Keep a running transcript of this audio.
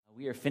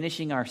We are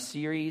finishing our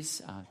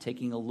series,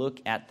 taking a look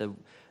at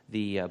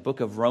the book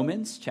of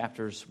Romans,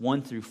 chapters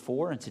 1 through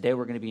 4, and today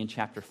we're going to be in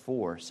chapter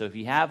 4. So if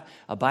you have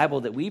a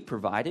Bible that we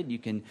provided, you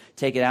can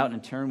take it out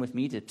and turn with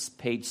me to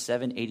page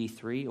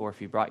 783, or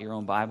if you brought your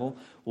own Bible,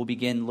 we'll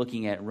begin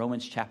looking at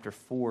Romans chapter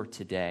 4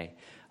 today,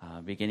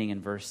 beginning in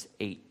verse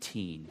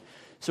 18.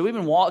 So we've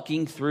been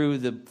walking through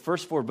the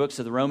first 4 books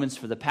of the Romans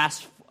for the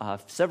past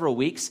several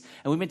weeks,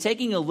 and we've been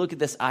taking a look at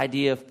this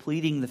idea of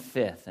pleading the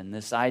fifth. And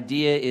this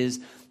idea is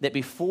that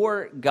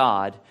before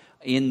God,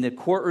 in the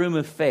courtroom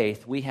of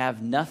faith, we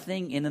have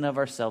nothing in and of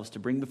ourselves to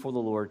bring before the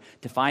Lord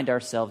to find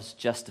ourselves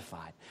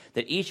justified.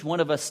 That each one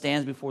of us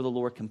stands before the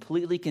Lord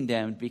completely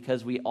condemned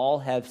because we all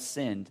have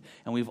sinned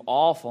and we've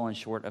all fallen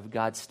short of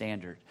God's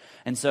standard.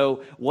 And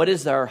so what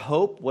is our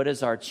hope? What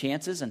is our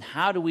chances? And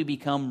how do we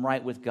become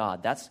right with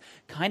God? That's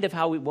kind of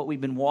what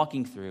we've been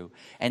walking through.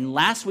 And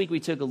last week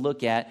we took a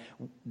look at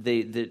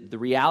the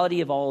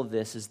reality of all of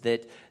this is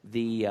that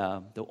the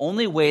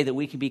only way that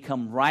we can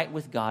become right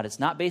with God, it's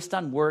not based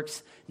on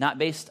works, not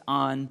based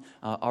on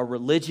our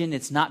religion,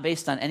 it's not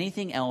based on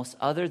anything else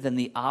other than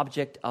the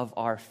object of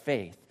our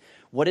faith.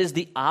 What is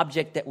the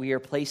object that we are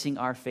placing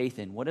our faith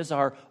in? What is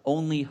our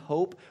only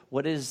hope?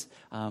 What is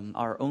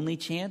our only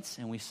chance?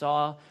 And we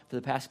saw, for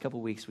the past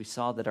couple weeks, we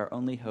saw that our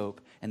only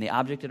hope and the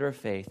object of our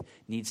faith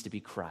needs to be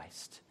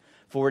Christ.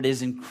 For it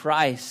is in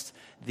Christ,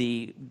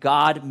 the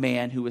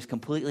God-man who was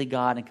completely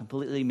God and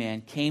completely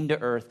man, came to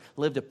earth,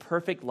 lived a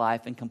perfect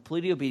life in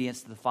complete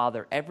obedience to the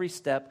Father every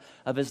step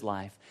of his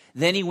life.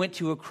 Then he went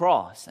to a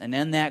cross, and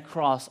in that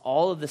cross,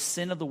 all of the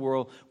sin of the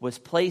world was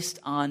placed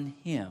on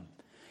him.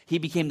 He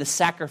became the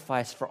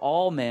sacrifice for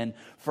all men,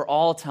 for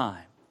all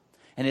time.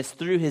 And it's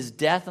through his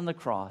death on the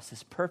cross,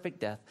 his perfect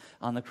death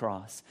on the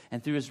cross,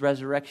 and through his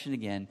resurrection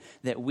again,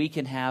 that we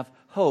can have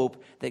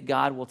hope that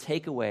God will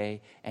take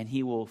away and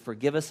he will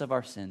forgive us of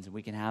our sins, and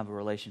we can have a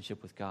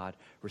relationship with God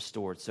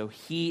restored. So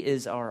he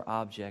is our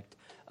object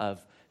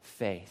of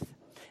faith.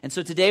 And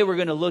so today we're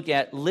going to look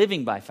at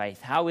living by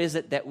faith. How is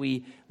it that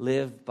we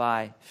live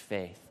by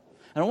faith?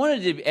 And I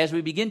wanted to, as we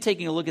begin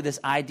taking a look at this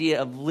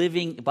idea of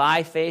living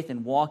by faith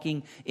and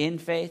walking in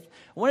faith,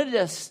 I wanted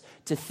us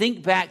to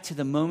think back to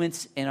the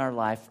moments in our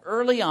life,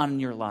 early on in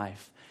your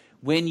life,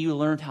 when you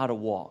learned how to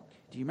walk.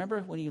 Do you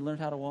remember when you learned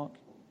how to walk?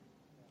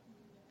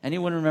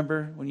 Anyone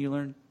remember when you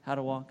learned how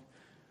to walk?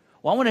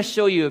 Well, I want to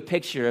show you a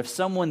picture of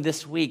someone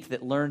this week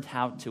that learned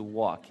how to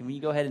walk. Can you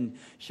go ahead and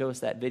show us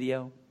that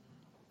video?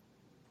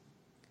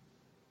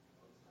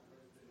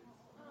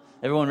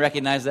 Everyone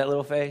recognize that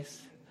little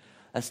face?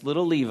 That's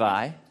little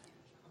Levi.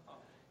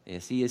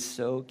 Yes, he is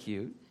so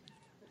cute.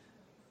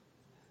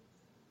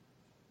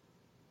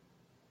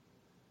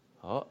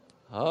 Oh.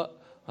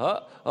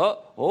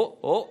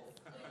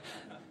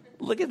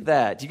 Look at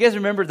that. Do you guys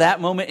remember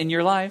that moment in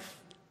your life?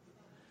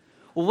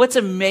 Well, what's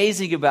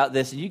amazing about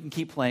this, and you can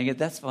keep playing it,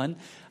 that's fun,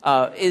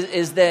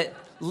 is that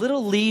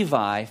little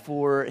Levi,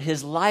 for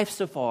his life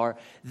so far,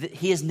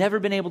 he has never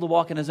been able to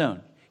walk on his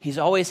own. He's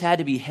always had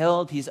to be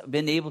held.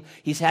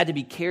 He's had to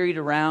be carried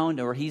around,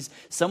 or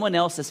someone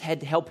else has had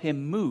to help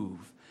him move.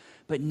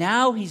 But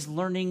now he's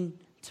learning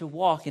to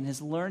walk and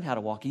has learned how to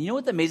walk. And you know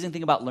what the amazing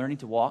thing about learning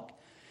to walk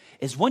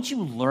is? Once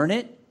you learn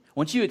it,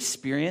 once you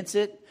experience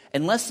it,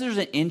 unless there's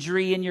an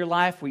injury in your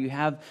life where you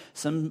have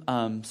some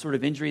sort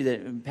of injury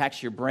that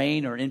impacts your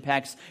brain or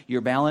impacts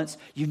your balance,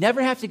 you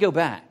never have to go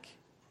back.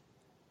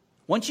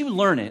 Once you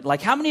learn it,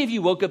 like how many of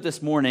you woke up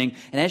this morning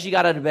and as you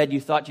got out of bed, you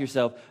thought to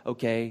yourself,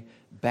 okay,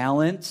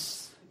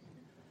 balance,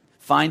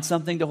 find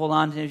something to hold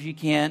on to if you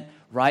can,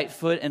 right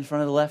foot in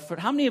front of the left foot.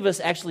 How many of us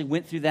actually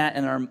went through that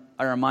in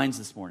our minds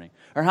this morning?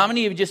 Or how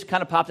many of you just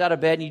kind of popped out of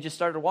bed and you just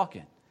started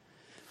walking?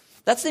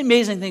 That's the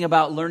amazing thing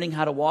about learning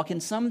how to walk.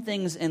 In some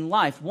things in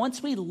life,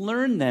 once we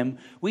learn them,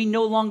 we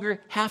no longer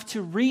have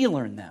to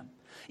relearn them.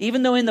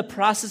 Even though in the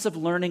process of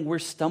learning, we're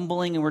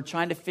stumbling and we're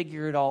trying to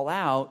figure it all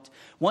out,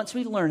 once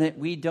we learn it,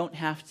 we don't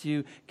have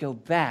to go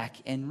back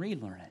and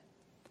relearn it.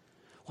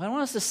 Well, I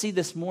want us to see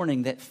this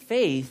morning that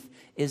faith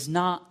is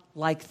not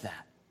like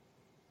that.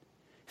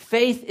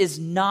 Faith is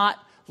not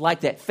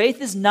like that.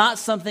 Faith is not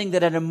something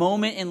that at a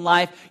moment in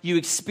life you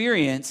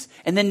experience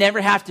and then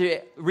never have to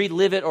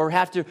relive it or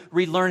have to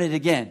relearn it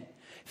again.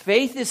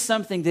 Faith is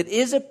something that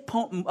is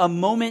a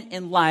moment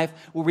in life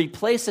where we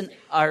place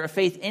our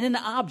faith in an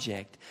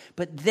object,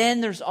 but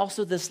then there's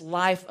also this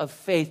life of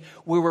faith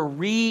where we're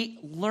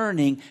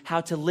relearning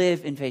how to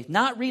live in faith.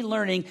 Not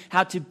relearning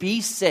how to be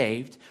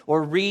saved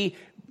or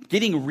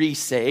getting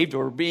resaved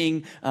or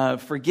being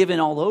forgiven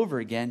all over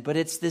again, but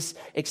it's this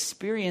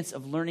experience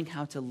of learning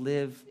how to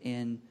live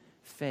in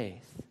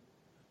faith.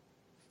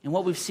 And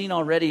what we've seen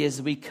already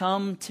is we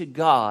come to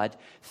God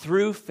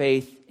through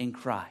faith in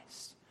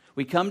Christ.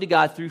 We come to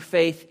God through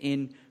faith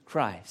in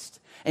Christ.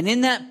 And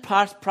in that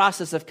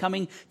process of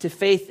coming to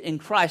faith in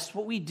Christ,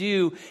 what we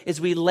do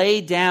is we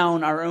lay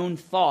down our own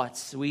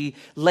thoughts, we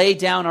lay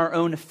down our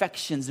own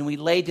affections, and we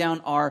lay down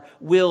our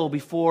will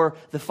before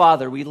the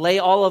Father. We lay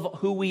all of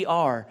who we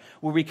are,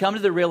 where we come to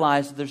the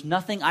realize that there's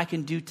nothing I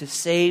can do to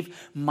save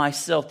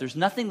myself. There's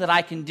nothing that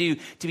I can do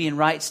to be in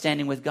right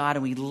standing with God,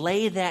 and we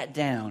lay that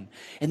down.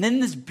 And then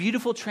this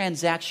beautiful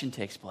transaction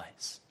takes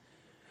place.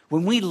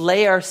 When we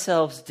lay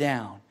ourselves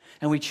down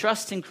and we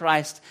trust in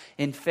Christ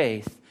in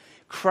faith,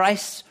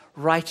 Christ's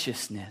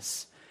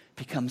righteousness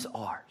becomes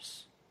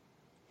ours.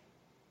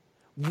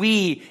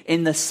 We,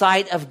 in the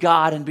sight of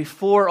God and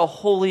before a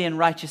holy and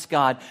righteous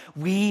God,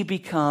 we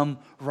become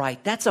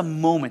right. That's a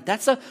moment.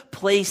 That's a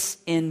place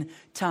in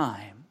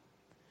time.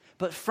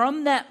 But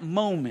from that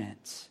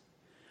moment,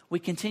 we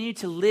continue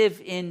to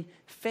live in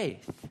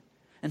faith.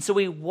 And so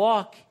we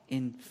walk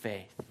in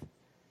faith.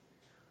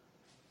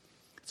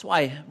 That's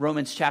why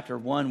Romans chapter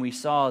 1, we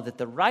saw that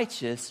the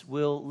righteous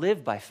will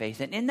live by faith.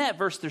 And in that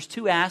verse, there's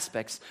two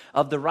aspects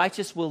of the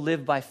righteous will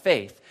live by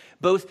faith.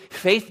 Both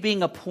faith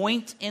being a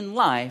point in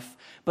life,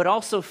 but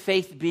also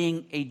faith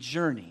being a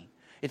journey.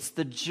 It's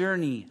the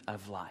journey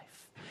of life.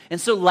 And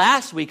so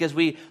last week, as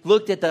we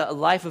looked at the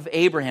life of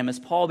Abraham, as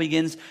Paul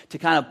begins to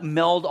kind of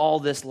meld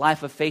all this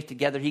life of faith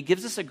together, he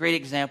gives us a great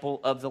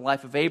example of the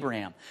life of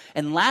Abraham.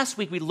 And last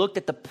week, we looked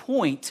at the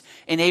point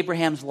in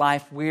Abraham's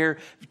life where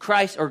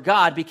Christ or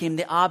God became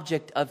the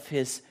object of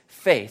his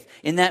faith.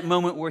 In that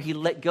moment where he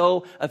let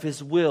go of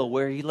his will,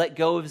 where he let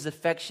go of his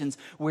affections,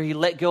 where he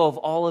let go of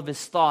all of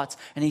his thoughts.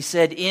 And he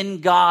said,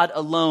 "In God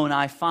alone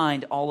I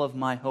find all of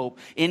my hope.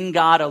 In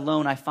God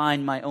alone I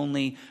find my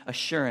only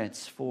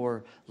assurance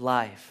for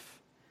life."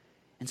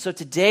 And so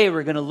today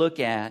we're going to look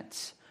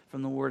at,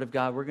 from the Word of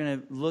God, we're going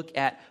to look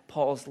at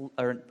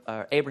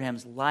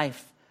Abraham's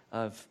life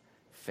of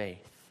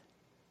faith.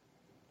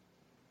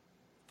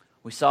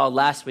 We saw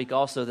last week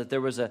also that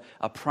there was a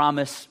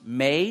promise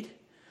made.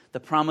 The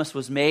promise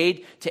was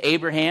made to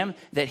Abraham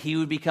that he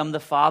would become the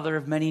father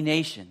of many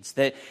nations,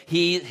 that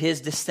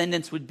his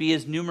descendants would be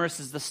as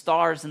numerous as the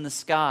stars in the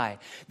sky,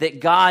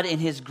 that God in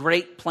his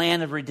great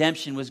plan of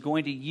redemption was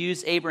going to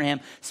use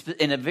Abraham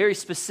in a very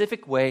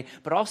specific way,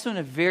 but also in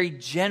a very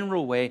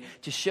general way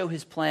to show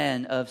his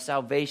plan of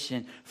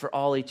salvation for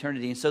all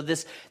eternity. And so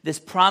this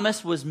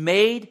promise was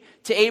made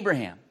to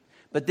Abraham.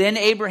 But then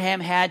Abraham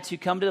had to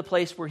come to the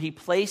place where he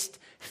placed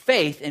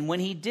faith, and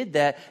when he did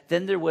that,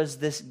 then there was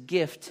this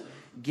gift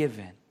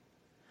given.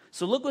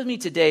 So look with me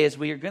today as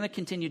we are going to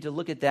continue to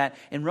look at that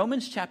in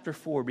Romans chapter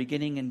 4,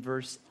 beginning in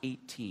verse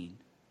 18.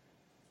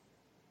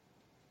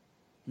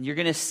 And you're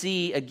going to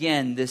see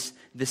again this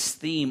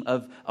theme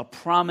of a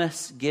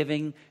promise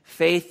giving,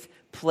 faith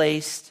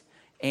placed,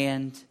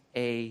 and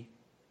a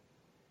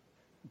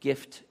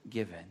gift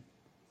given.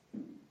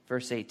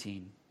 Verse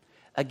 18.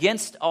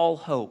 Against all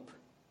hope,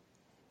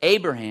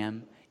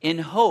 Abraham in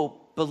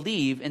hope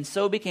believed, and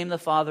so became the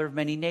father of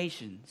many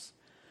nations.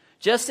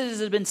 Just as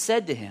it has been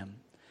said to him,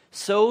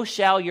 so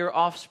shall your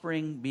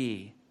offspring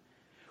be.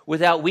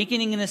 Without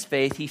weakening in his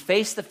faith, he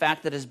faced the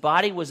fact that his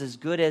body was as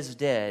good as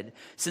dead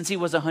since he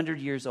was 100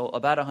 years old,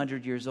 about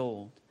 100 years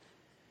old,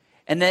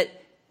 and that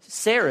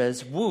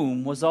Sarah's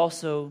womb was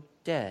also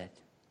dead.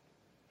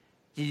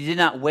 He did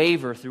not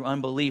waver through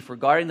unbelief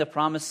regarding the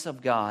promise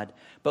of God,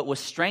 but was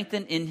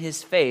strengthened in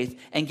his faith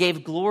and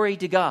gave glory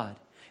to God,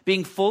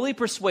 being fully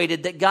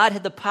persuaded that God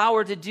had the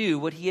power to do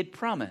what he had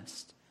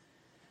promised.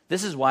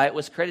 This is why it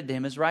was credited to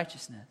him as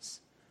righteousness.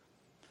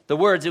 The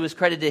words "it was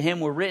credited to him"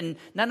 were written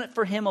not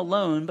for him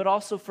alone, but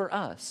also for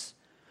us,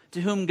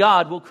 to whom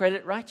God will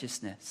credit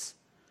righteousness.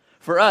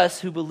 For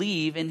us who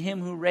believe in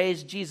him who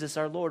raised Jesus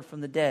our Lord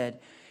from the dead,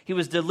 he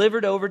was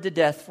delivered over to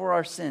death for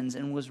our sins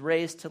and was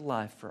raised to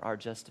life for our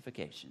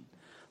justification.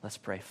 Let's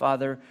pray.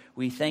 Father,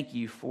 we thank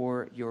you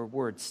for your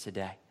words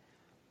today.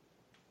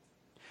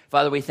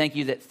 Father, we thank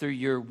you that through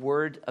your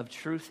word of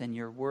truth and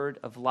your word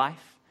of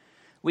life,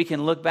 we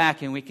can look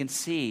back and we can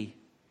see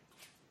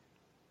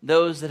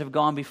those that have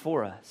gone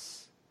before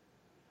us.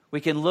 We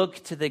can look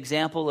to the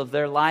example of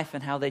their life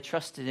and how they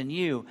trusted in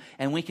you,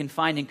 and we can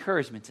find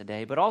encouragement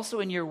today. But also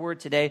in your word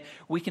today,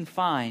 we can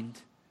find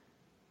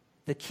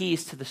the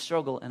keys to the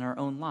struggle in our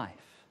own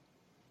life.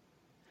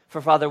 For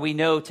Father, we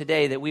know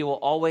today that we will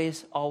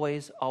always,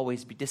 always,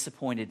 always be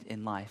disappointed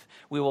in life.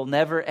 We will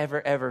never,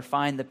 ever, ever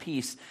find the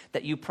peace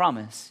that you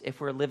promise if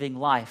we're living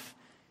life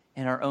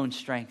in our own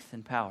strength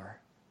and power.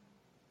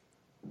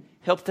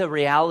 Help the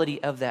reality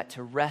of that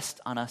to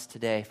rest on us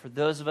today. For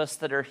those of us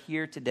that are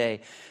here today,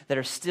 that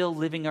are still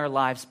living our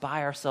lives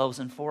by ourselves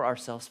and for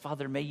ourselves,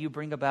 Father, may you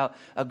bring about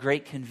a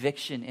great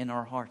conviction in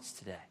our hearts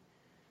today.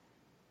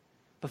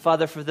 But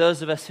Father, for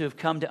those of us who have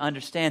come to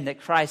understand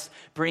that Christ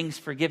brings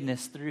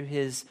forgiveness through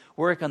his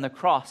work on the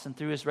cross and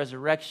through his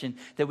resurrection,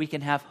 that we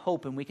can have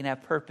hope and we can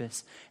have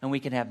purpose and we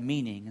can have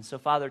meaning. And so,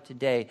 Father,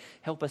 today,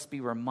 help us be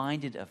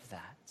reminded of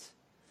that.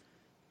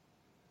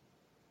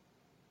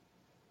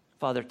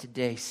 Father,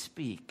 today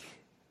speak,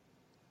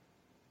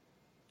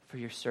 for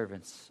your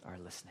servants are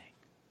listening.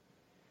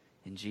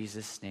 In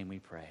Jesus' name we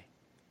pray.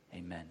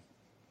 Amen.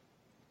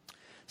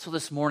 So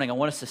this morning, I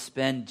want us to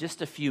spend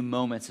just a few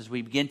moments as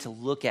we begin to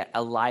look at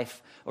a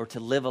life or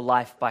to live a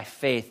life by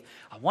faith.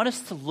 I want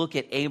us to look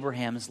at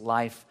Abraham's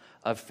life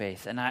of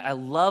faith. And I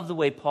love the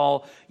way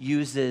Paul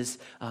uses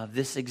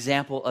this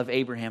example of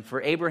Abraham.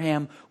 For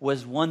Abraham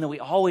was one that we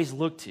always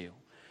look to.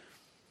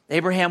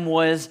 Abraham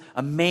was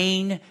a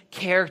main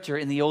character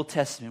in the Old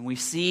Testament. We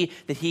see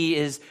that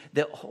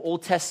the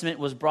Old Testament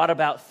was brought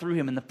about through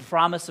him, and the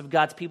promise of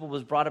God's people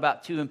was brought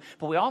about to him.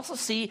 But we also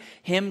see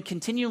him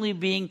continually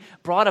being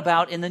brought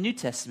about in the New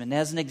Testament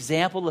as an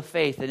example of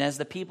faith, and as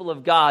the people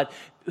of God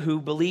who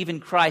believe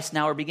in Christ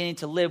now are beginning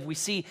to live. We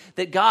see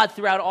that God,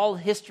 throughout all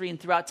history and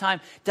throughout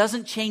time,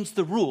 doesn't change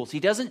the rules. He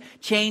doesn't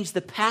change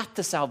the path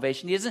to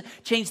salvation. He doesn't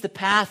change the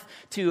path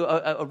to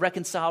a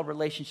reconciled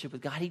relationship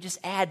with God. He just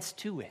adds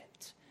to it.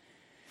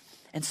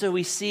 And so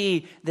we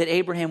see that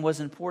Abraham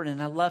was important,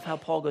 and I love how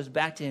Paul goes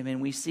back to him,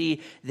 and we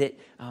see that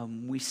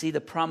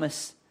the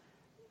promise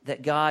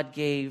that God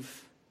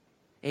gave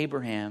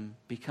Abraham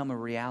become a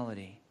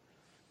reality.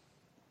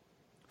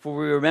 For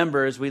we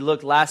remember, as we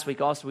looked last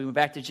week also, we went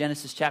back to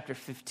Genesis chapter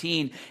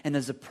 15, and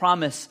as a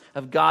promise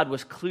of God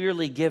was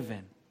clearly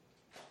given.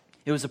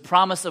 It was a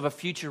promise of a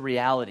future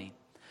reality.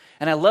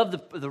 And I love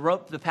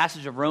the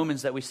passage of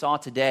Romans that we saw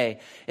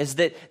today, is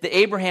that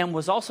Abraham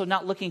was also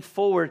not looking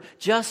forward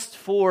just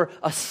for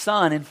a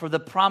son and for the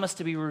promise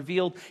to be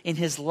revealed in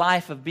his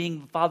life of being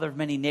the father of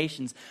many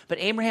nations, but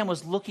Abraham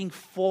was looking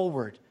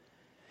forward.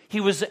 He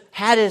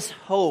had his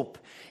hope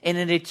in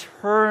an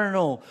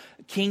eternal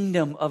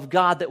kingdom of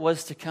God that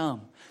was to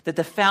come, that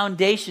the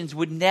foundations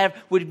would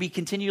be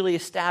continually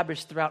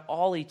established throughout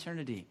all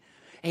eternity.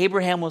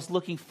 Abraham was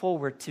looking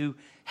forward to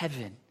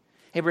heaven.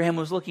 Abraham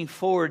was looking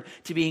forward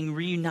to being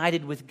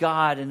reunited with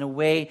God in a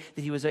way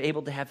that he was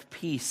able to have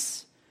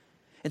peace.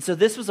 And so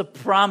this was a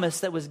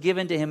promise that was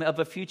given to him of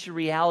a future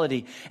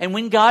reality. And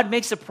when God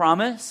makes a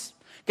promise,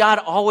 God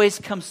always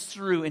comes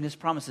through in his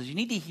promises. You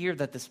need to hear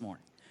that this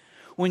morning.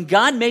 When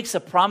God makes a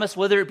promise,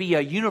 whether it be a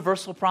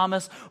universal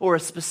promise or a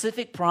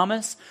specific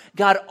promise,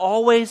 God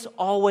always,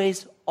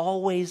 always,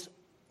 always,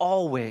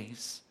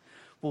 always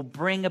will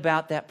bring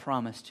about that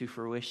promise to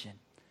fruition.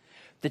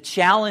 The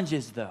challenge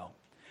is, though,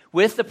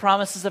 with the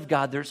promises of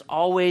God, there's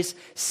always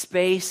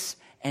space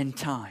and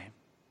time.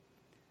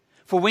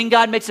 For when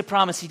God makes a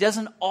promise, he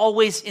doesn't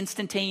always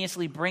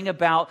instantaneously bring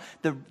about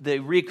the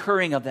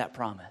recurring of that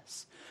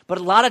promise. But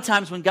a lot of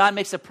times when God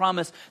makes a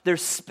promise,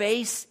 there's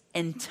space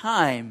and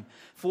time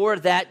for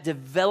that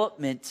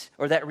development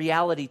or that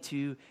reality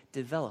to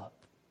develop.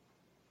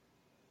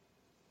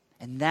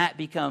 And that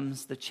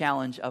becomes the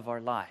challenge of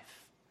our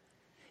life,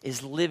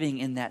 is living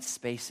in that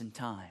space and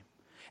time,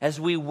 as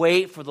we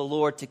wait for the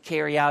Lord to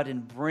carry out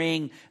and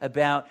bring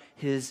about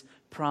his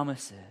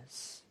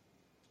promises.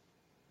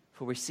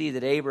 For we see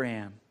that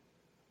Abraham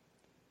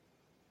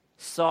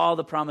saw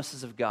the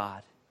promises of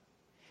God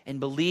and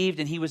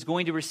believed, and he was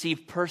going to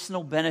receive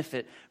personal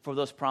benefit for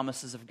those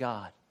promises of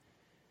God.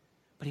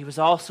 But he was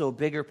also a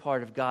bigger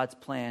part of God's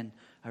plan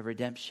of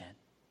redemption.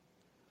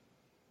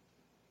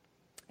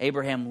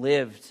 Abraham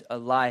lived a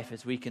life,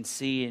 as we can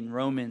see in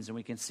Romans, and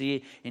we can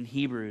see in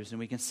Hebrews, and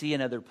we can see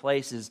in other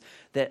places,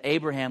 that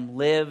Abraham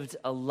lived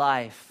a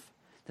life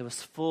that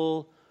was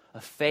full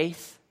of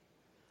faith,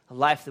 a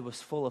life that was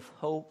full of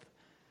hope,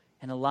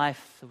 and a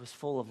life that was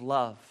full of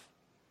love.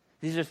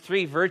 These are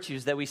three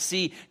virtues that we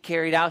see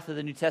carried out through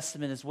the New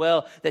Testament as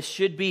well, that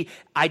should be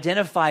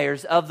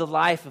identifiers of the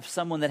life of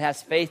someone that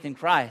has faith in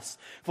Christ.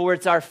 For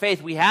it's our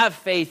faith. We have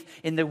faith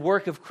in the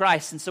work of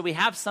Christ, and so we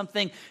have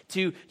something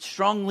to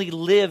strongly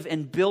live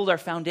and build our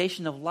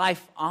foundation of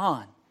life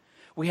on.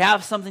 We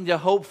have something to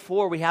hope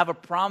for. We have a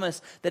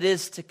promise that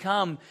is to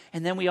come,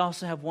 and then we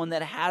also have one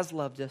that has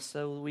loved us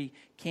so we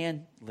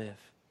can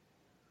live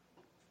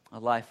a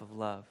life of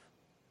love.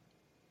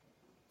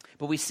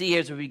 But we see here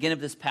as we begin of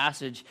this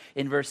passage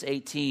in verse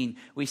 18,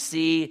 we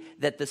see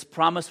that this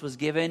promise was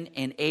given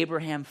and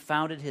Abraham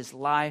founded his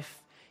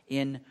life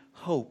in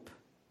hope.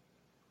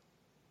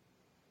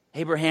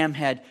 Abraham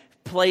had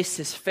placed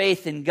his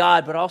faith in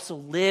God, but also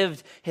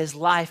lived his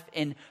life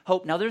in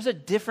hope. Now there's a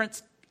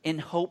difference in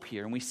hope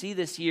here, and we see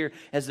this here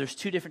as there's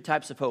two different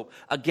types of hope.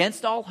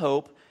 Against all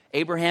hope,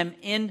 Abraham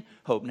in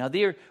hope. Now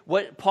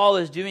what Paul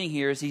is doing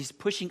here is he's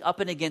pushing up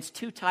and against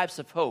two types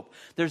of hope.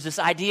 There's this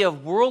idea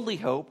of worldly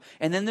hope,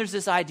 and then there's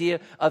this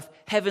idea of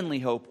heavenly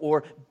hope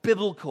or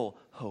biblical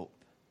hope.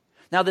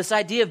 Now this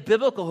idea of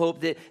biblical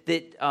hope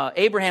that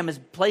Abraham is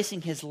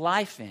placing his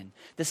life in,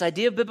 this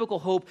idea of biblical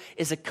hope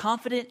is a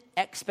confident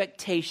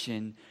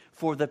expectation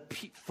for the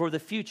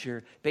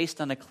future based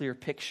on a clear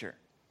picture.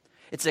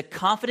 It's a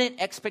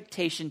confident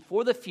expectation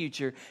for the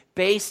future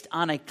based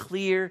on a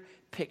clear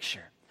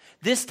picture.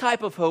 This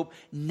type of hope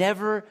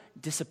never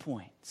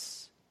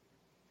disappoints.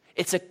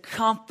 It's a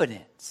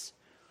confidence.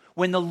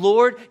 When the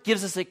Lord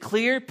gives us a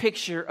clear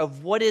picture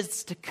of what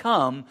is to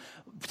come,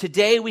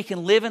 today we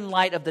can live in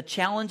light of the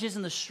challenges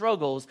and the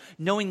struggles,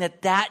 knowing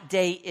that that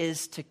day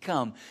is to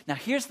come. Now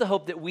here's the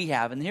hope that we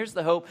have, and here's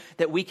the hope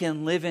that we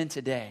can live in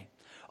today.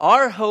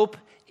 Our hope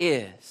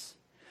is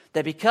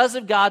that because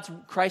of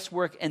Christ's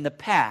work in the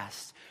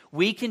past,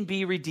 we can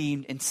be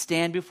redeemed and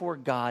stand before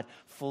God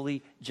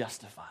fully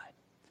justified.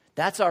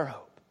 That's our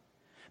hope.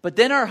 But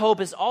then our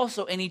hope is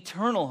also an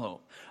eternal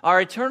hope.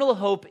 Our eternal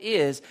hope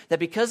is that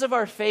because of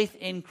our faith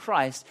in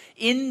Christ,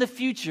 in the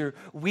future,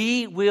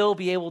 we will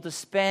be able to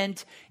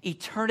spend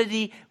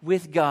eternity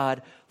with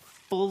God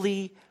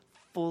fully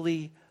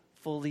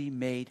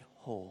made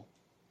whole.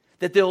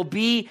 That there will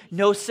be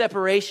no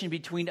separation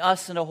between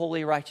us and a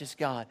holy, righteous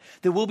God.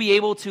 That we'll be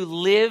able to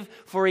live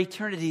for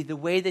eternity the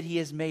way that He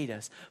has made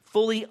us,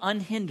 fully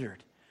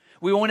unhindered.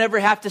 We won't ever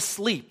have to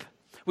sleep.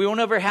 We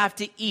won't ever have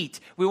to eat.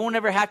 We won't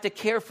ever have to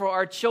care for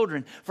our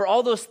children. For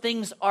all those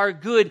things are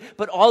good,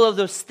 but all of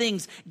those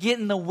things get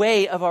in the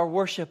way of our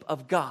worship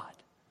of God.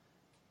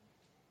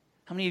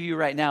 How many of you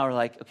right now are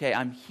like, okay,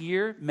 I'm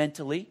here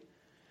mentally,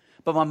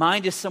 but my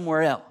mind is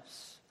somewhere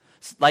else?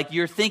 Like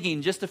you're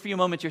thinking, just a few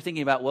moments you're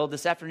thinking about, well,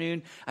 this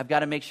afternoon I've got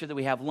to make sure that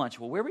we have lunch.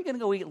 Well, where are we going to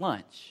go eat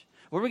lunch?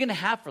 What are we going to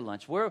have for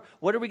lunch? What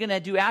are we going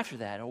to do after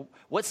that? Or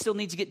what still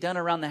needs to get done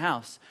around the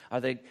house? Are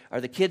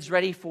the kids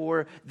ready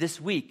for this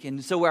week?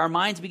 And so our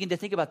minds begin to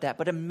think about that.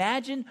 But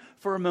imagine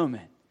for a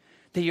moment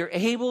that you're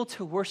able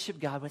to worship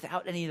God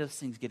without any of those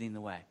things getting in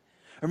the way.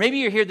 Or maybe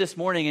you're here this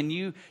morning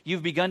and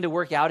you've begun to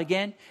work out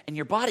again and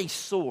your body's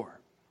sore.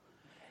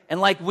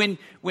 And like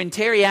when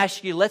Terry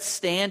asked you, let's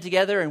stand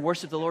together and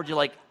worship the Lord, you're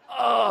like,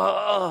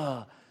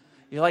 oh,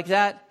 you're like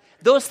that?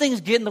 Those things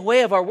get in the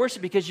way of our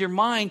worship because your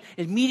mind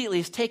immediately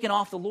is taken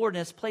off the Lord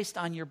and is placed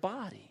on your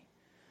body.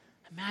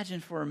 Imagine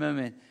for a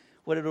moment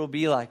what it will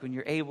be like when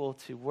you're able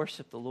to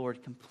worship the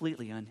Lord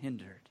completely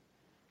unhindered.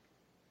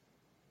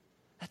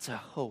 That's a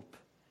hope.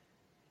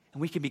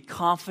 And we can be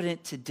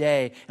confident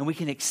today and we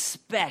can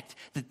expect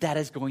that that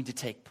is going to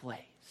take place.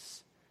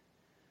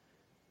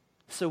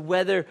 So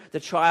whether the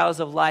trials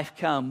of life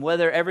come,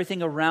 whether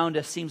everything around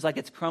us seems like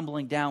it's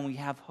crumbling down, we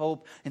have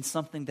hope in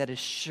something that is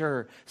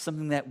sure,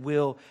 something that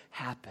will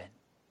happen.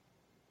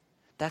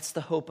 That's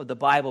the hope of the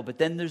Bible, but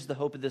then there's the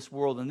hope of this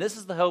world, and this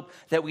is the hope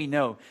that we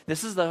know.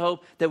 This is the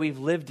hope that we've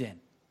lived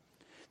in.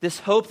 This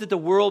hope that the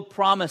world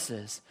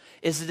promises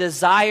is a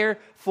desire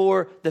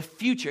for the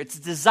future. It's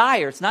a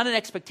desire. It's not an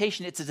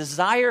expectation. It's a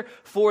desire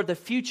for the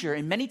future,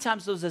 and many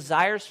times those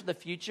desires for the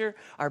future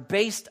are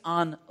based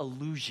on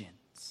illusion.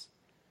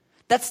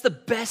 That's the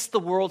best the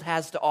world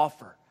has to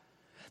offer.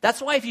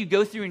 That's why if you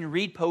go through and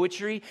read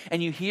poetry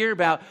and you hear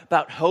about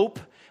hope,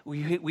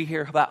 we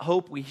hear about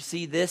hope, we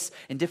see this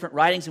in different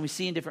writings and we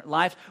see in different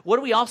lives. What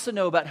do we also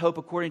know about hope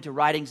according to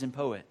writings and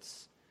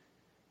poets?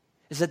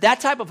 Is that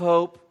type of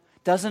hope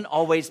doesn't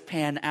always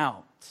pan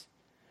out.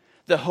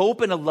 The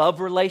hope in a love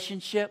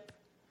relationship,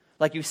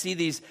 like you see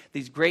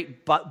these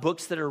great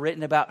books that are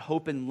written about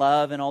hope and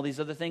love and all these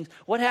other things.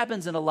 What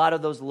happens in a lot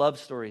of those love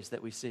stories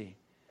that we see?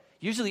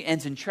 Usually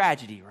ends in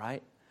tragedy,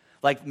 right?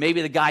 Like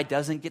maybe the guy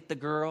doesn't get the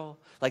girl.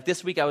 Like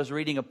this week I was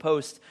reading a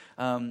post.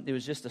 It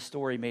was just a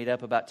story made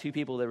up about two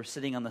people that were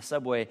sitting on the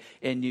subway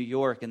in New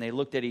York, and they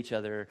looked at each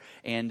other,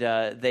 and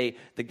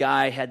the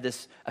guy had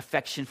this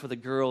affection for the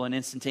girl, and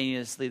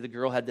instantaneously the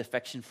girl had the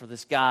affection for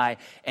this guy.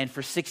 And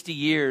for 60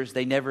 years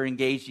they never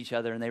engaged each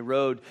other, and they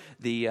rode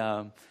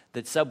the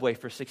subway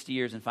for 60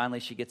 years, and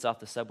finally she gets off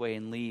the subway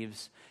and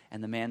leaves,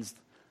 and the man's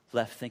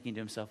left thinking to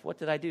himself, what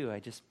did I do? I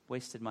just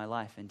wasted my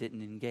life and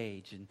didn't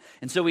engage.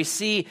 And so we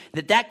see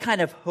that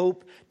kind of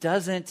hope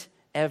doesn't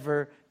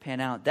ever pan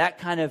out. That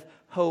kind of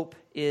hope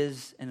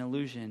is an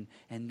illusion,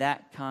 and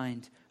that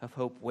kind of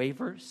hope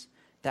wavers.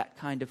 That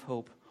kind of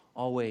hope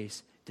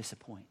always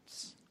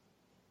disappoints.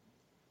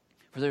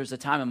 For there was a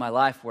time in my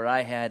life where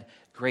I had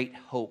great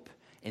hope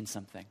in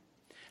something.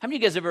 How many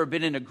of you guys have ever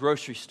been in a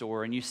grocery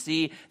store and you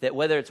see that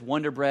whether it's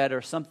Wonder Bread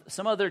or some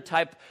other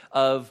type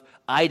of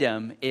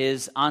item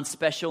is on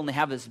special, and they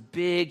have this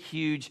big,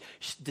 huge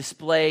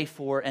display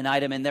for an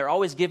item, and they're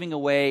always giving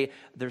away,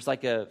 there's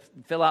like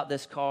fill out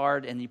this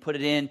card and you put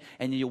it in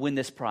and you win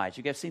this prize.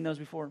 You guys seen those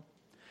before?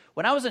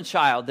 When I was a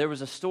child, there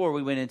was a store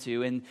we went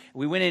into, and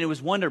we went in, it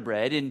was Wonder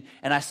Bread, and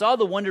I saw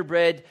the Wonder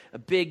Bread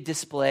big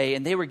display,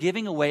 and they were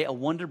giving away a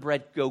Wonder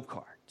Bread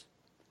go-kart.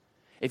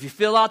 If you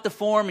fill out the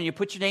form and you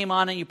put your name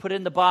on it, you put it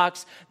in the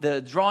box, the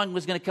drawing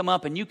was going to come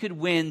up and you could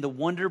win the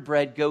Wonder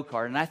Bread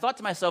go-kart. And I thought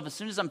to myself, as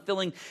soon as I'm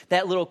filling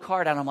that little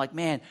card out, I'm like,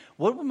 man,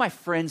 what would my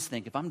friends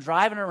think? If I'm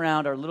driving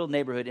around our little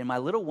neighborhood in my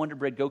little Wonder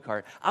Bread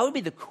go-kart, I would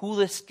be the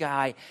coolest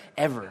guy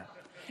ever.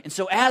 And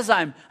so as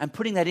I'm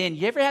putting that in,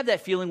 you ever have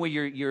that feeling where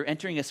you're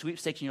entering a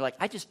sweepstakes and you're like,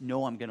 I just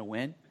know I'm going to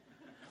win?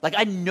 Like,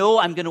 I know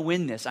I'm going to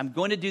win this. I'm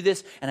going to do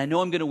this, and I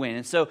know I'm going to win.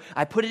 And so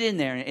I put it in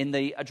there, and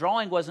the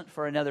drawing wasn't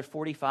for another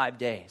 45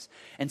 days.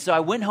 And so I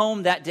went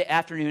home that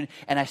afternoon,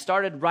 and I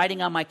started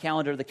writing on my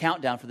calendar the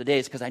countdown for the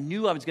days because I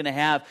knew I was going to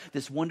have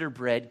this Wonder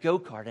Bread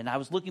go-kart, and I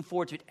was looking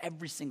forward to it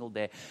every single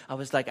day. I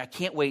was like, I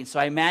can't wait. And so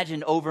I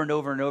imagined over and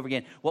over and over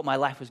again what my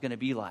life was going to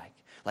be like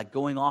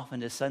going off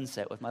into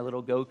sunset with my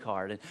little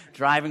go-kart and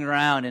driving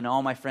around, and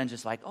all my friends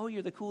just like, oh,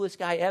 you're the coolest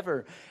guy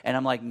ever. And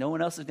I'm like, no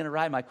one else is going to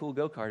ride my cool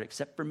go-kart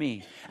except for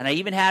me. And I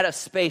even had a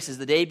space as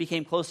the day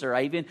became closer.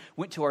 I even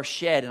went to our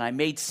shed and I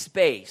made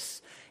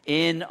space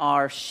in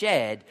our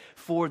shed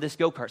for this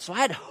go-kart. So I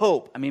had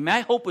hope. I mean,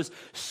 my hope was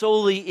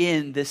solely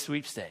in this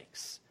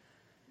sweepstakes.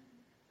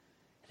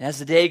 And as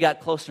the day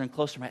got closer and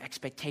closer, my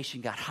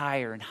expectation got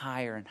higher and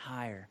higher and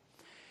higher.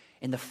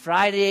 And the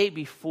Friday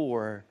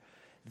before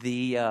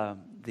the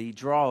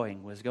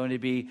drawing was going to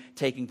be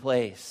taking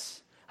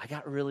place, I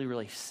got really,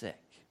 really sick.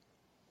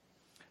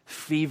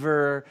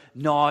 Fever,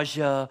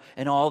 nausea,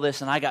 and all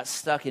this, and I got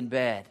stuck in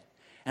bed.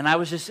 And I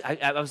was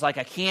like,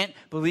 I can't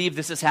believe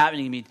this is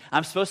happening to me.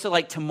 I'm supposed to,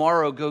 like,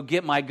 tomorrow go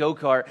get my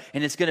go-kart,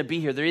 and it's going to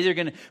be here. They're either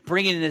going to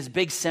bring it in this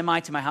big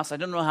semi to my house. I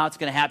don't know how it's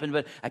going to happen,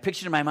 but I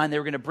pictured in my mind they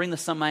were going to bring the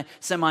semi,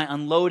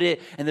 unload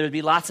it, and there would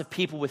be lots of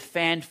people with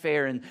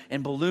fanfare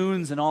and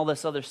balloons and all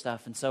this other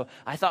stuff. And so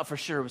I thought for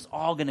sure it was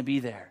all going to be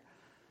there.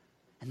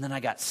 And then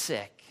I got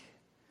sick,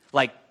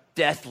 like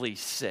deathly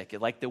sick,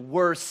 like the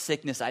worst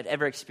sickness I'd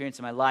ever experienced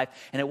in my life.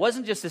 And it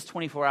wasn't just this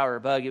 24-hour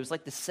bug. It was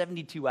like the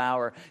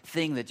 72-hour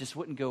thing that just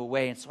wouldn't go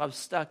away. And so I was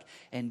stuck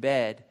in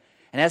bed.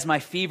 And as my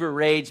fever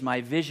raged,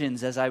 my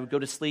visions as I would go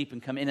to sleep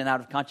and come in and out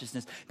of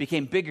consciousness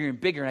became bigger and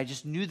bigger. And I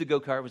just knew the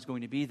go-kart was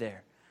going to be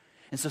there.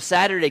 And so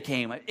Saturday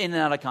came, in and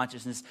out of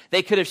consciousness.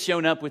 They could have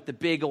shown up with the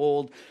big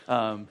old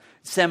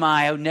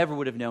semi. I never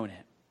would have known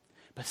it.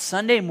 But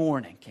Sunday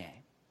morning came.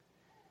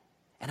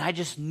 And I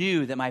just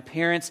knew that my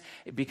parents,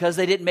 because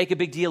they didn't make a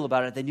big deal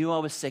about it, they knew I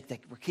was sick,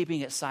 they were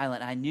keeping it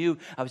silent. I knew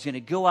I was going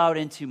to go out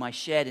into my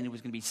shed and it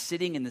was going to be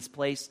sitting in this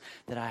place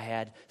that I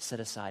had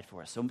set aside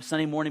for us. So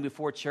Sunday morning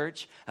before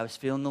church, I was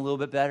feeling a little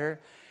bit better.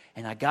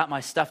 And I got my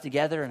stuff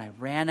together and I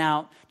ran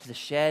out to the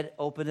shed,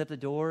 opened up the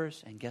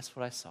doors, and guess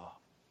what I saw?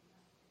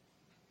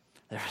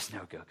 There was no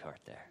go-kart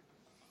there.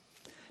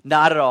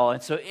 Not at all.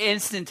 And so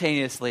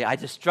instantaneously, I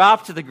just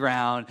dropped to the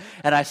ground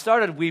and I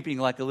started weeping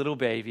like a little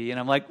baby. And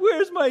I'm like,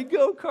 where's my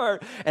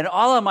go-kart? And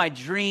all of my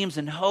dreams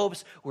and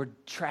hopes were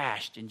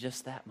trashed in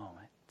just that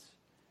moment.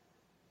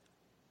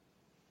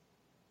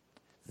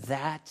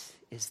 That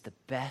is the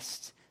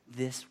best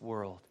this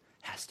world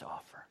has to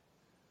offer.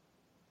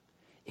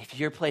 If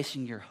you're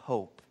placing your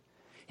hope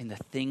in the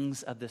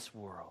things of this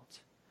world,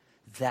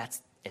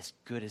 that's as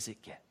good as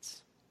it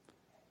gets.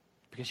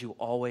 Because you'll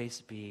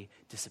always be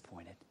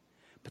disappointed.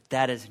 But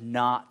that is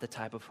not the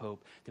type of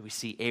hope that we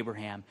see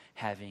Abraham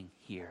having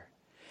here.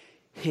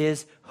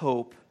 His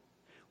hope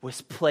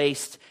was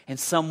placed in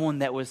someone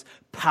that was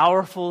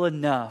powerful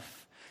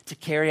enough to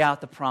carry out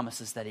the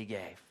promises that he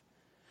gave.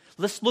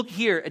 Let's look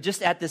here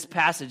just at this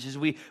passage as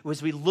we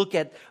look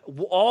at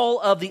all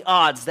of the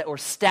odds that were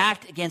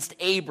stacked against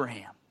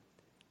Abraham.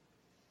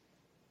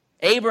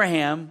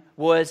 Abraham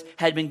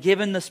had been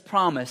given this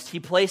promise. He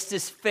placed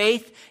his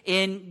faith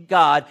in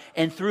God,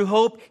 and through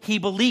hope, he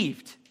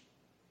believed.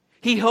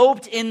 He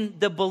hoped in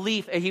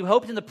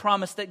the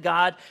promise that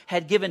God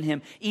had given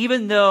him,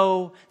 even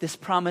though this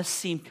promise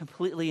seemed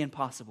completely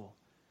impossible.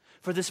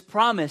 For this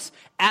promise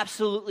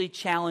absolutely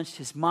challenged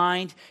his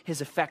mind,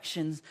 his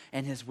affections,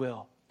 and his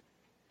will.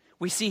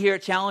 We see here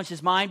it challenged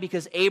his mind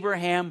because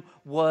Abraham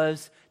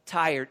was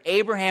tired.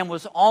 Abraham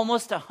was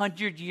almost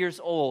 100 years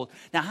old.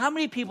 Now, how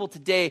many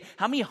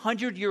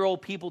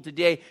 100-year-old people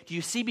today do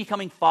you see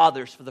becoming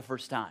fathers for the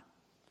first time?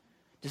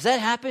 Does that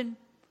happen?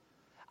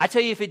 I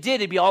tell you, if it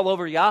did, it'd be all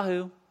over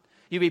Yahoo.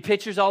 You'd be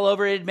pictures all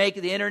over it. It'd make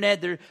the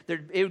internet. It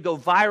would go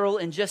viral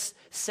in just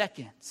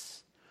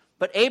seconds.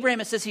 But Abraham,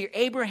 it says here,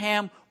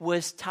 Abraham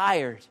was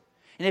tired.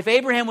 And if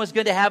Abraham was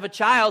going to have a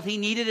child, he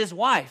needed his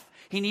wife.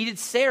 He needed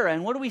Sarah.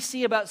 And what do we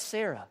see about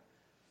Sarah?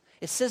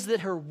 It says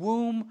that her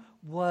womb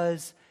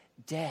was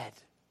dead.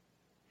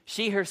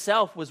 She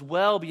herself was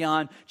well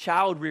beyond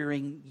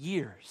child-rearing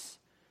years.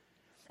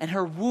 And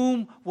her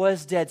womb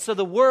was dead.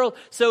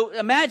 So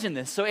imagine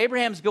this. So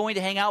Abraham's going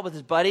to hang out with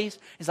his buddies.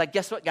 He's like,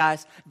 guess what,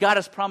 guys? God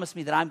has promised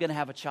me that I'm going to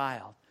have a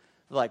child.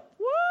 They're like,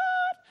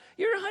 what?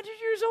 You're 100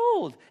 years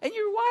old. And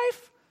your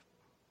wife?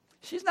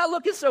 She's not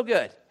looking so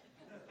good.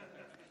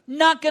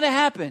 Not going to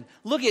happen.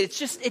 Look, it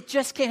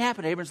just can't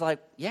happen. Abraham's like,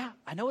 yeah,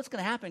 I know it's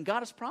going to happen. God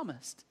has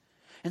promised.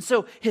 And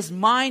so his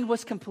mind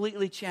was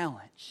completely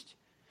challenged.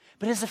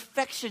 But his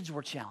affections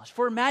were challenged.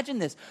 For imagine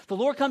this. The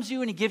Lord comes to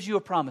you and he gives you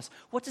a promise.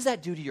 What does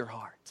that do to your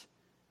heart?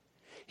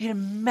 It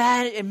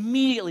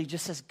immediately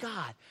just says,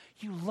 God,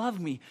 you love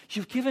me.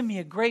 You've given me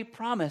a great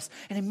promise.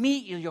 And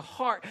immediately your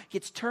heart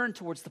gets turned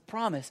towards the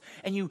promise.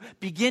 And you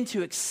begin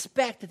to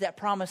expect that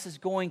promise is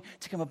going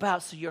to come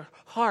about. So your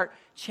heart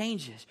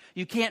changes.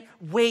 You can't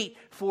wait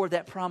for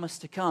that promise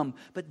to come.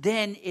 But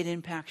then it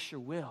impacts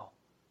your will.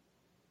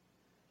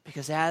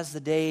 Because as the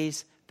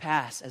days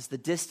pass, as the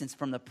distance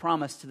from the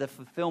promise to the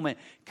fulfillment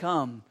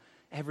come,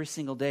 every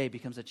single day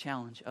becomes a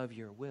challenge of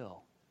your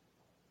will.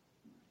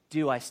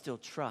 Do I still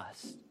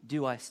trust?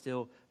 Do I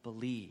still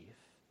believe?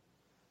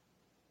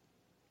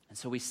 And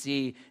so we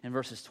see in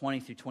verses 20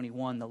 through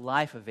 21 the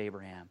life of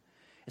Abraham.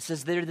 It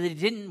says that he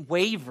didn't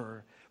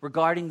waver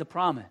regarding the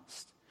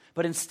promise,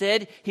 but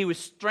instead he was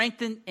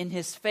strengthened in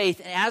his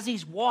faith. And as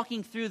he's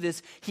walking through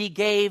this, he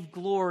gave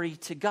glory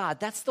to God.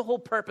 That's the whole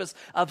purpose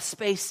of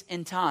space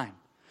and time.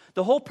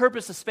 The whole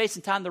purpose of space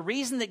and time, the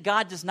reason that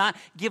God does not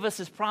give us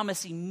his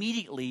promise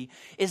immediately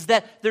is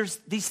that there's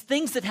these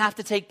things that have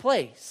to take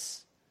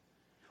place.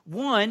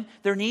 One,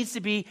 there needs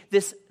to be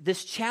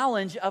this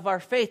challenge of our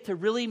faith to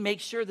really make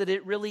sure that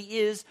it really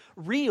is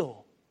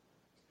real.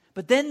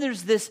 But then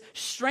there's this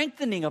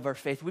strengthening of our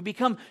faith. We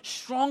become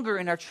stronger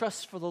in our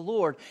trust for the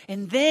Lord.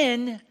 And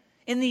then,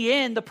 in the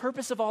end, the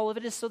purpose of all of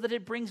it is so that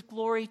it brings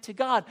glory to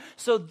God.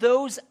 So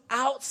those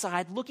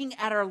outside looking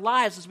at our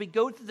lives as we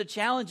go through the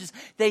challenges,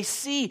 they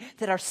see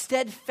that our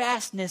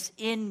steadfastness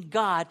in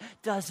God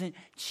doesn't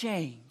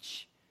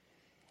change.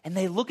 And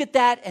they look at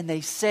that and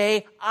they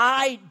say,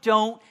 I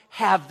don't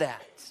have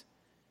that.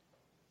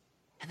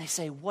 And they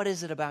say, what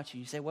is it about you?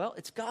 You say, well,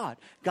 it's God.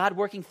 God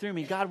working through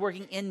me, God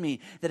working in me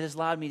that has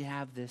allowed me to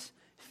have this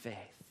faith.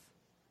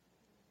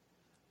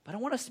 But I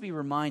want us to be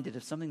reminded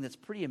of something that's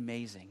pretty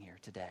amazing here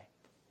today.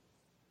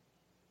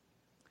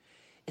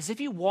 Is if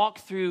you walk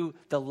through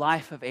the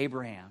life of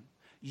Abraham,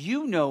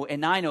 you know,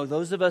 and I know,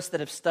 those of us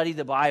that have studied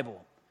the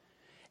Bible,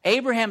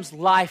 Abraham's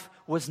life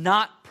was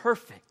not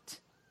perfect.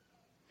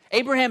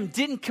 Abraham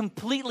didn't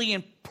completely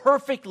and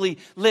perfectly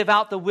live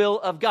out the will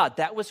of God.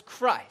 That was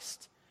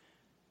Christ.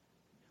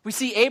 We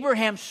see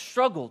Abraham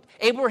struggled.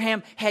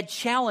 Abraham had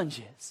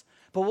challenges.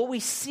 But what we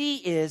see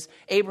is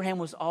Abraham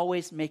was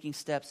always making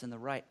steps in the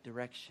right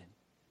direction.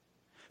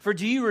 For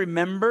do you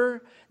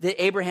remember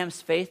that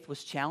Abraham's faith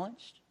was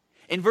challenged?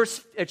 In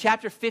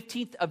chapter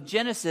 15 of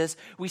Genesis,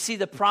 we see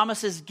the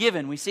promises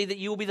given. We see that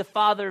you will be the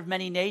father of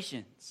many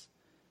nations.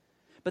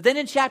 But then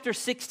in chapter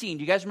 16,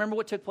 do you guys remember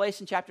what took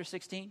place in chapter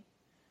 16?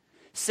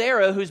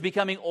 Sarah, who's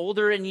becoming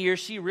older in years,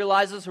 she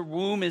realizes her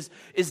womb is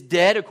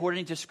dead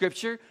according to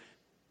Scripture.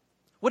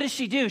 What does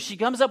she do? She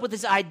comes up with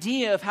this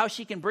idea of how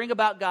she can bring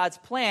about God's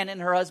plan in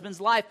her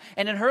husband's life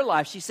and in her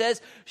life.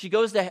 She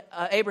goes to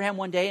Abraham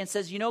one day and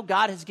says, you know,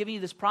 God has given you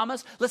this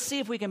promise. Let's see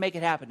if we can make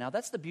it happen. Now,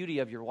 that's the beauty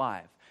of your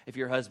wife, if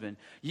you're a husband.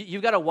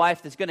 You've got a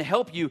wife that's going to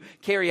help you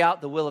carry out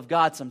the will of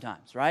God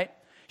sometimes, right?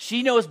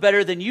 She knows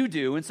better than you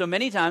do, and so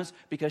many times,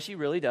 because she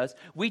really does,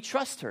 we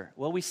trust her.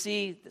 Well, we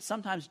see that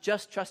sometimes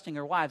just trusting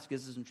our wives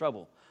gets us in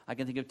trouble. I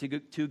can think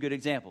of two good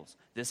examples.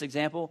 This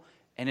example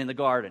and in the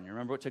garden. You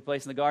remember what took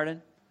place in the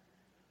garden?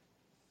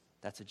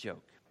 That's a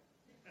joke.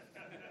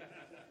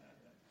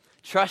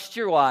 Trust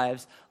your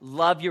wives,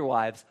 love your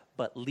wives,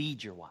 but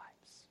lead your wives.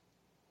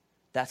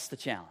 That's the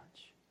challenge.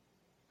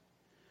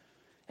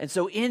 And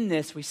so in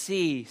this, we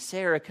see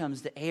Sarah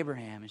comes to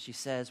Abraham and she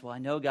says, well, I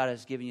know God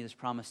has given you this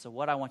promise, so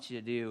what I want you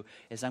to do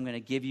is I'm going to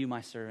give you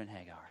my servant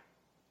Hagar.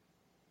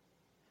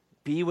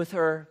 Be with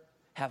her,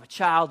 have a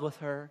child with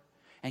her,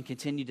 and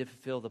continue to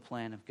fulfill the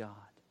plan of God.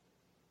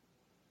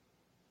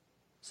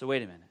 So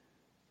wait a minute.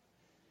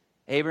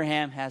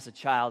 Abraham has a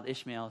child,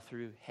 Ishmael,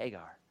 through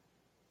Hagar.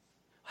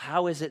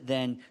 How is it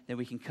then that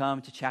we can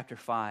come to chapter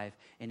 5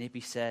 and it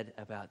be said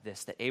about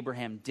this, that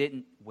Abraham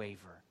didn't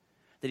waver,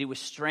 that he was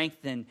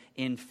strengthened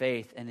in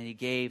faith, and that he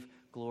gave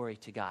glory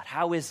to God?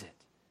 How is it?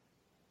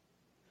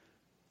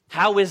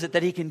 How is it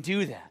that he can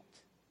do that?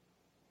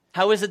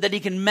 How is it that he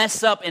can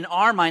mess up in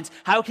our minds?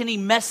 How can he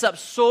mess up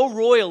so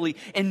royally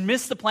and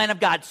miss the plan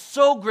of God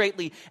so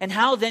greatly? And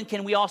how then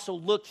can we also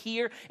look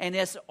here, and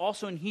as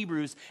also in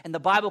Hebrews, and the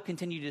Bible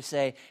continued to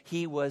say,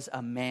 he was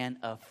a man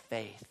of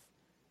faith.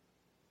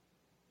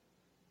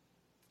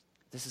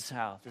 This is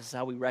how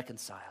we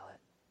reconcile it.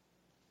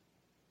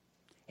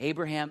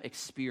 Abraham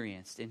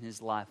experienced in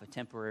his life a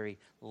temporary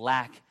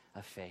lack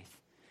of faith,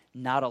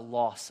 not a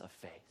loss of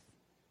faith.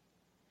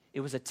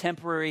 It was a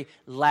temporary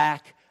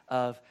lack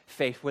of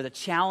faith, where the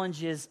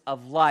challenges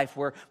of life,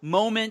 where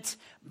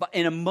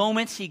in a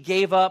moment he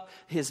gave up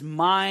his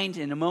mind,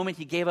 in a moment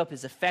he gave up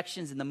his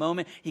affections, in the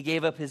moment he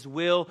gave up his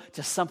will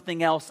to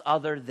something else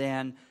other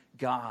than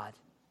God.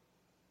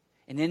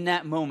 And in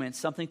that moment,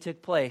 something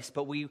took place,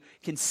 but we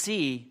can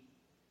see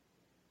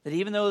that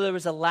even though there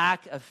was a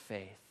lack of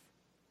faith,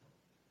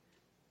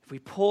 if we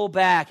pull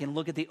back and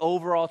look at the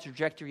overall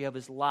trajectory of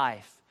his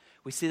life,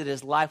 we see that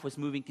his life was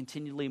moving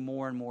continually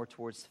more and more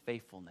towards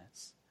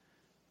faithfulness.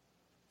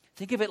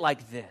 Think of it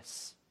like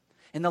this.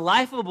 In the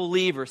life of a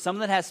believer,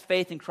 someone that has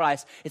faith in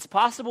Christ, it's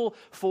possible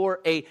for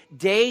a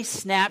day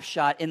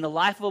snapshot in the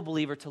life of a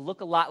believer to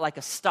look a lot like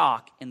a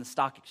stock in the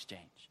stock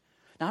exchange.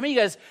 Now, how many of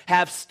you guys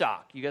have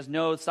stock? You guys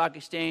know the stock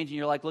exchange, and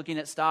you're like looking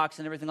at stocks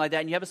and everything like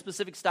that, and you have a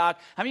specific stock.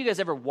 How many of you guys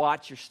ever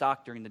watch your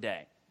stock during the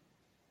day?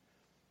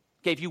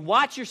 Okay, if you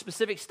watch your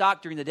specific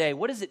stock during the day,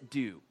 what does it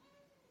do?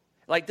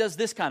 Like, does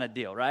this kind of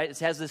deal, right? It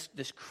has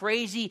this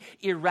crazy,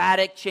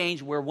 erratic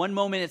change where one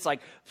moment it's like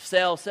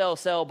sell, sell,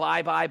 sell,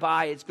 buy, buy,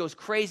 buy. It goes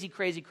crazy,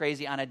 crazy,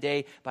 crazy on a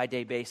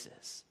day-by-day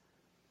basis.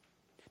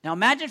 Now,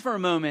 imagine for a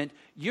moment,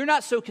 you're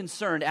not so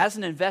concerned, as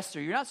an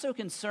investor, you're not so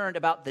concerned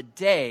about the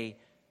day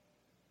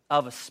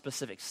of a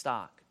specific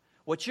stock.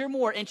 What you're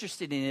more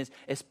interested in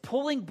is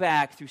pulling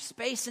back through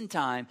space and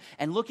time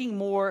and looking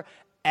more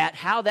at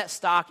how that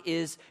stock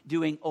is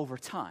doing over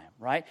time,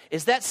 right?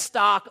 Is that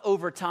stock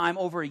over time,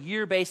 over a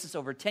year basis,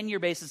 over a 10-year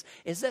basis,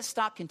 is that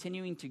stock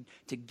continuing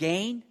to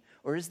gain,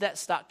 or is that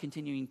stock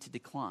continuing to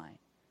decline?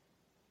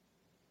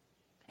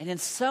 And in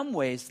some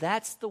ways,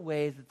 that's the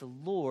way that the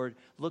Lord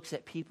looks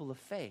at people of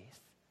faith.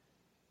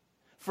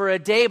 For a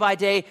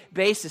day-by-day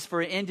basis,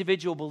 for an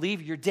individual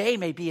believer, your day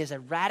may be as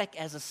erratic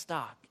as a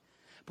stock.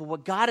 But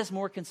what God is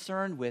more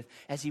concerned with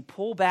as you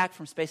pull back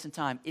from space and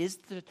time is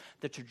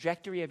the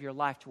trajectory of your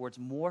life towards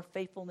more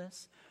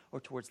faithfulness or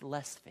towards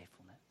less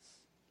faithfulness.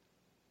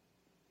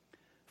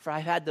 For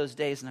I've had those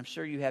days, and I'm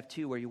sure you have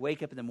too, where you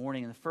wake up in the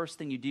morning and the first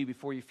thing you do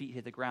before your feet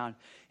hit the ground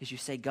is you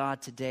say,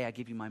 God, today I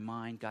give you my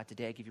mind. God,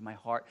 today I give you my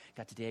heart.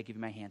 God, today I give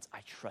you my hands. I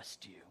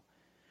trust you.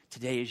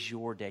 Today is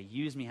your day.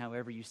 Use me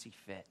however you see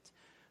fit.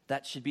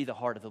 That should be the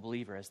heart of the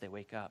believer as they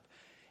wake up.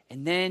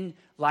 And then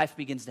life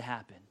begins to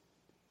happen.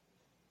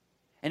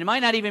 And it might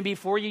not even be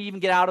before you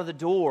even get out of the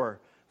door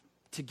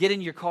to get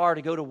in your car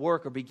to go to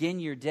work or begin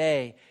your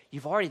day.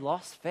 You've already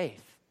lost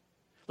faith.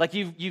 Like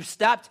you've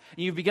stopped,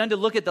 and you've begun to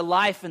look at the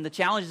life and the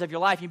challenges of your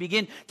life. You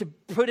begin to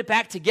put it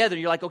back together.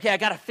 You're like, okay, I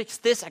got to fix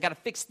this. I got to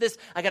fix this.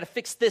 I got to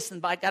fix this.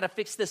 And I got to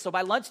fix this. So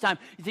by lunchtime,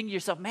 you think to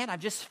yourself, man,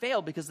 I've just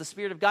failed, because the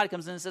Spirit of God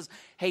comes in and says,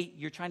 hey,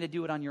 you're trying to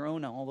do it on your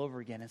own all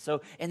over again. And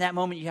so in that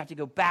moment, you have to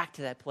go back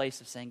to that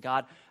place of saying,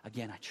 God,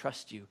 again, I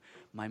trust you.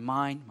 My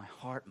mind, my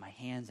heart, my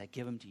hands, I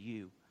give them to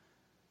you.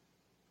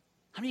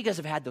 How many of you guys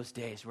have had those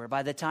days where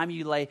by the time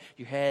you lay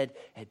your head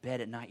at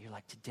bed at night, you're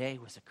like, today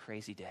was a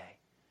crazy day.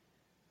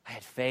 I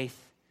had faith,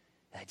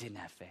 and I didn't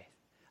have faith.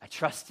 I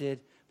trusted,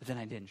 but then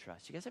I didn't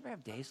trust. You guys ever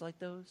have days like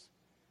those?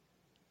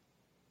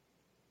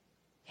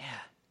 Yeah,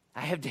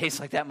 I have days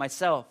like that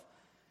myself.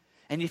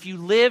 And if you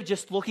live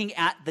just looking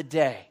at the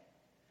day,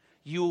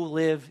 you will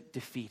live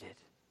defeated.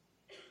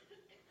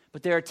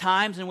 But there are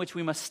times in which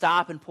we must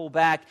stop and pull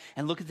back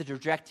and look at the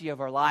trajectory of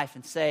our life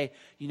and say,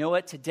 you know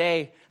what,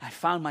 today I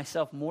found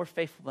myself more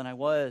faithful than I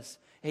was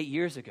 8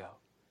 years ago.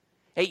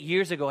 8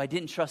 years ago, I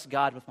didn't trust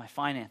God with my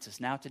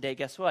finances. Now today,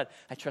 guess what?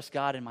 I trust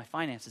God in my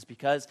finances,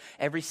 because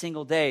every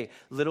single day,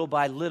 little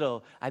by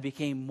little, I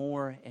became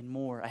more and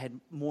more. I had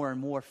more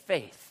and more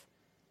faith.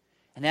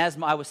 And as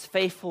I was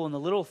faithful in the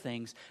little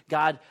things,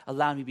 God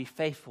allowed me to be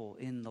faithful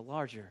in the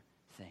larger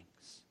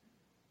things.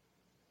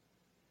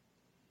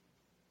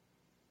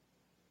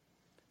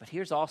 But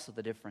here's also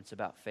the difference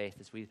about faith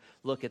as we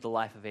look at the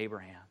life of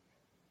Abraham.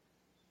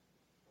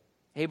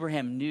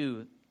 Abraham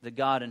knew the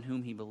God in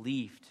whom he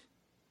believed.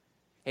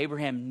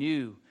 Abraham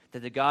knew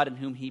that the God in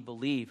whom he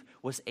believed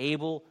was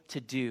able to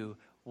do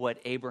what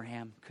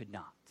Abraham could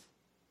not.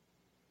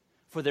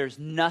 For there's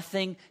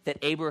nothing that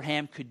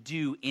Abraham could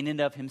do in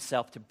and of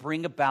himself to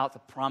bring about the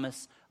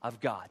promise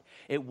of God.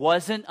 It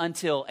wasn't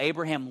until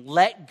Abraham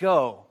let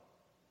go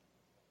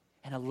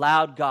and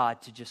allowed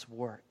God to just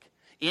work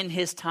in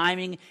his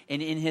timing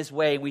and in his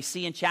way. We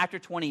see in chapter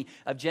 20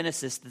 of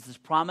Genesis that this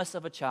promise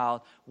of a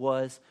child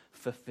was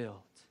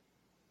fulfilled.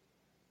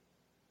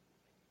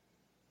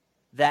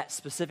 That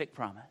specific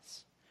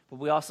promise. But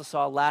we also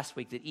saw last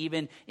week that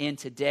even in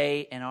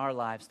today in our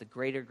lives, the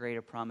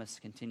greater promise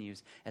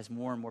continues as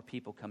more and more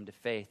people come to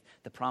faith.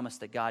 The promise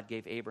that God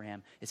gave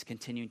Abraham is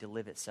continuing to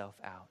live itself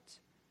out.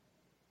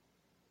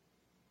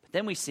 But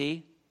then we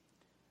see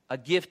a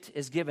gift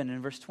is given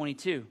in verse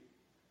 22.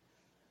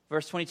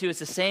 Verse 22 is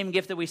the same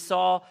gift that we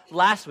saw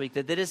last week.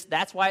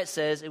 That's why it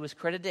says it was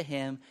credited to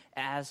him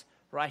as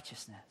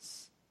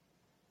righteousness.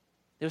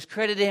 It was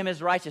credited to him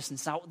as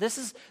righteousness. Now, this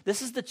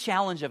is the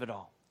challenge of it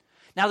all.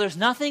 Now, there's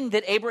nothing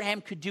that Abraham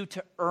could do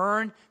to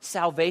earn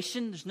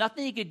salvation. There's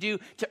nothing he could do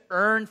to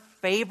earn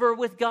favor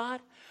with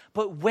God.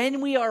 But when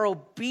we are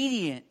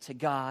obedient to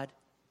God,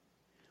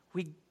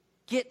 we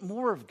get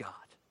more of God.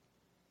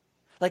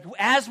 Like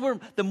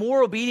the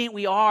more obedient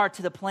we are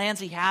to the plans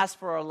he has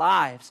for our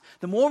lives,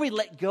 the more we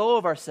let go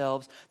of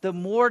ourselves,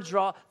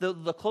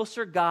 the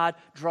closer God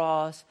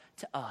draws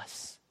to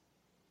us.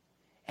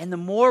 And the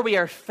more we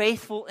are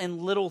faithful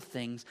in little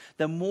things,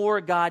 the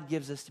more God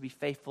gives us to be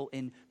faithful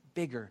in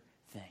bigger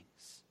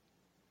things.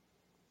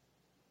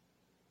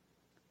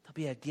 There'll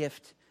be a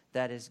gift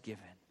that is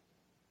given.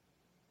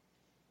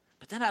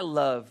 But then I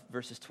love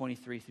verses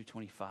 23 through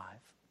 25.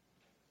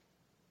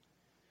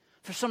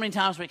 For so many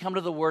times we come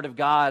to the Word of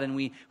God and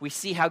we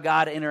see how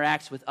God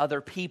interacts with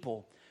other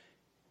people.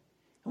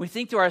 And we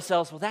think to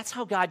ourselves, well, that's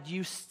how God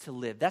used to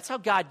live. That's how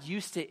God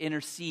used to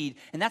intercede.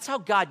 And that's how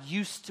God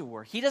used to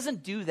work. He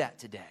doesn't do that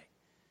today.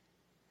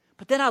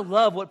 But then I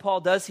love what Paul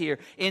does here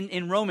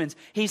in Romans.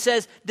 He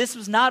says this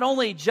was not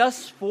only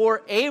just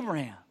for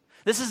Abraham.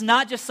 This is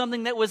not just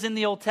something that was in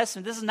the Old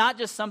Testament. This is not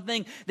just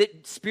something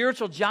that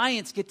spiritual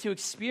giants get to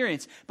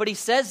experience. But he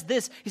says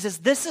this. He says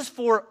this is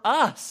for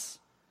us.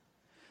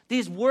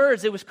 These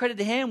words that was credited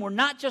to him were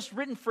not just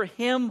written for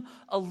him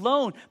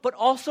alone, but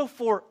also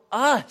for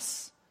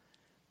us.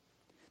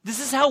 This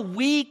is how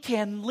we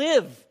can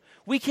live.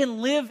 We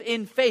can live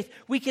in faith.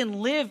 We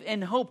can live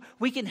in hope.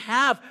 We can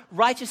have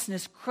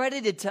righteousness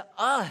credited to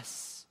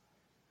us.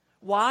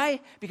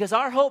 Why? Because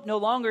our hope no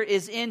longer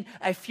is in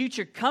a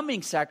future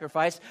coming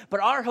sacrifice,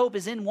 but our hope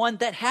is in one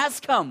that has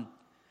come.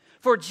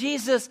 For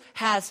Jesus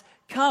has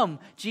come.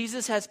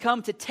 Jesus has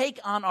come to take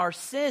on our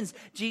sins.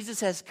 Jesus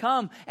has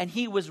come and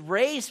he was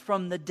raised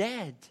from the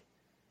dead.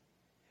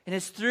 And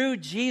it's through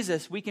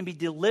Jesus we can be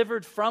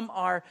delivered from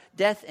our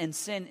death and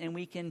sin, and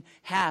we can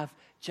have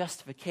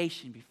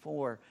justification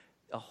before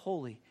a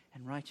holy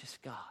and righteous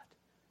God.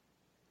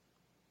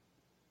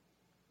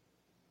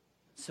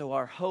 So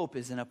our hope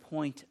is in a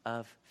point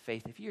of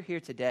faith. If you're here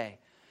today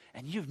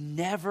and you've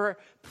never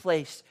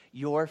placed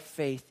your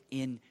faith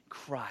in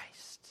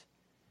Christ,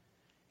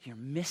 you're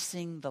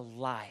missing the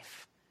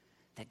life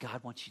that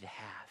God wants you to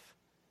have.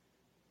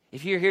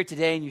 If you're here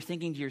today and you're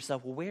thinking to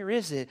yourself, well, where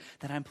is it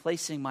that I'm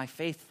placing my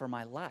faith for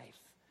my life?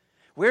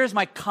 Where is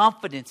my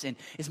confidence in?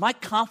 Is my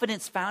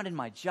confidence found in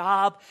my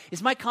job?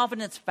 Is my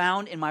confidence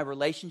found in my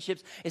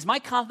relationships? Is my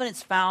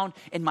confidence found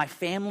in my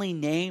family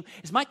name?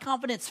 Is my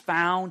confidence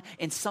found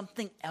in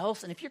something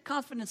else? And if your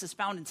confidence is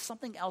found in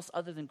something else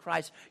other than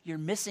Christ, you're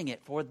missing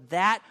it. For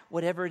that,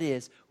 whatever it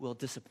is, will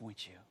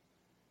disappoint you.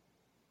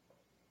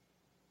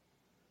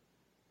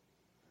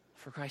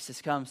 For Christ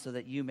has come so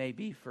that you may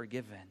be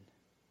forgiven.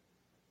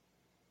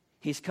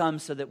 He's come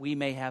so that we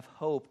may have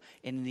hope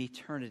in an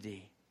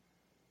eternity.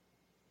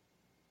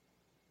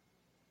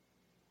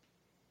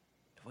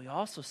 But we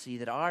also see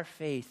that our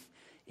faith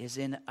is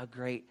in a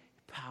great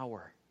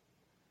power.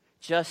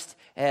 Just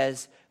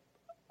as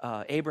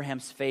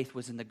Abraham's faith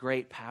was in the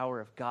great power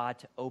of God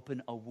to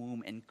open a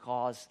womb and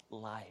cause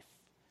life,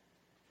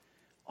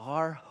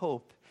 our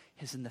hope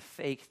is in the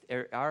faith.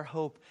 Our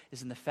hope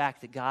is in the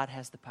fact that God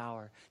has the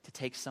power to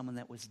take someone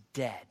that was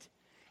dead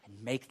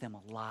and make them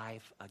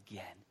alive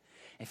again.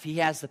 If he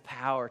has the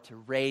power to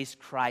raise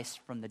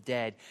Christ from the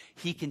dead,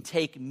 he can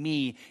take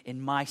me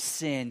in my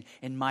sin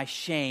and my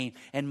shame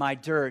and my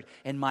dirt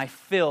and my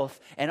filth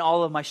and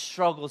all of my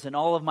struggles and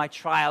all of my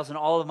trials and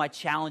all of my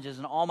challenges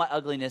and all my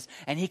ugliness,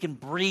 and he can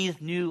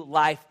breathe new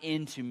life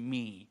into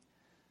me.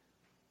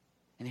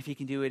 And if he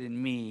can do it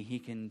in me, he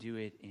can do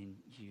it in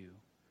you.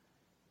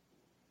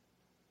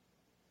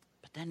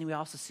 But then we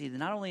also see that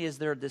not only is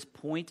there this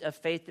point of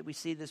faith that we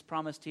see this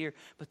promised here,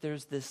 but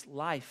there's this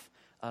life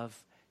of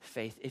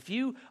faith. If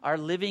you are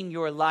living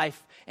your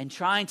life and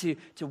trying to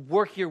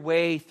work your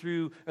way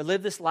through or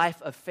live this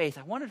life of faith,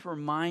 I wanted to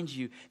remind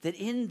you that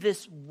in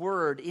this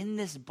word, in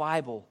this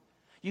Bible,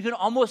 you can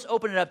almost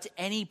open it up to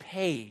any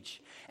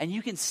page and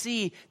you can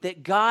see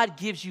that God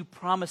gives you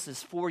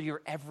promises for your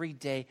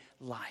everyday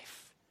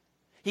life.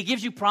 He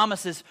gives you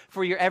promises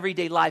for your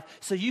everyday life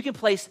so you can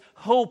place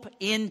hope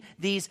in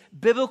these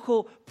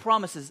biblical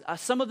promises.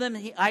 Some of them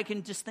I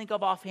can just think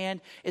of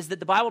offhand is that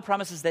the Bible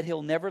promises that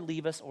he'll never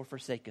leave us or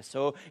forsake us.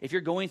 So if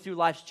you're going through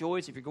life's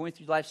joys, if you're going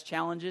through life's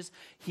challenges,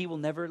 he will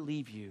never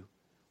leave you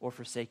or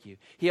forsake you.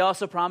 He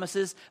also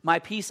promises, my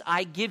peace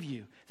I give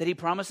you, that he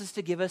promises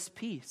to give us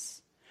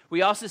peace.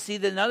 We also see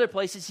that in other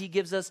places he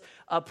gives us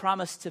a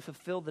promise to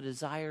fulfill the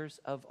desires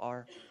of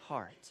our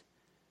heart.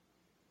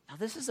 Now,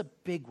 this is a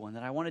big one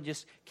that I want to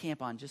just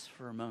camp on just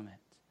for a moment.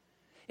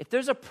 If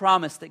there's a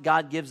promise that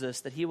God gives us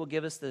that he will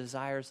give us the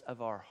desires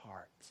of our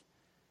heart,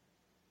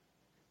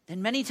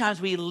 then many times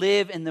we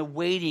live in the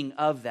waiting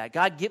of that.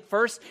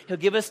 First, he'll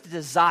give us the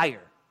desire.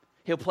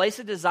 He'll place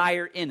a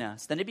desire in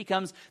us. Then it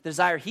becomes the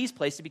desire he's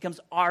placed. It becomes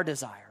our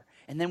desire.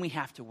 And then we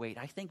have to wait.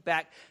 I think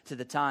back to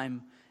the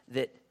time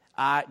that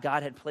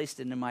God had placed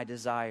within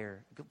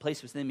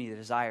me the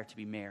desire to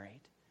be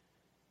married.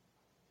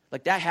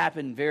 Like that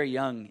happened very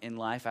young in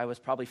life. I was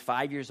probably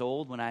 5 years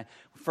old when I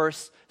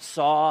first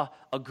saw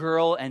a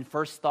girl and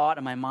first thought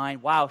in my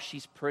mind, wow,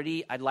 she's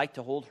pretty. I'd like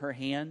to hold her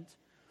hand.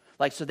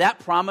 So that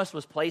promise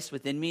was placed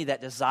within me. That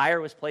desire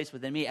was placed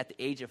within me at the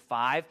age of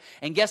 5.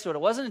 And guess what?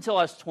 It wasn't until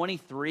I was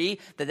 23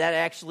 that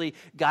actually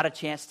got a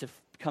chance to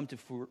come to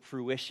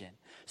fruition.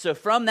 So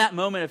from that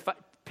moment of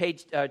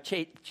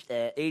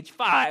age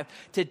 5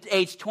 to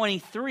age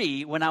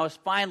 23, when I was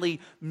finally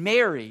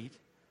married,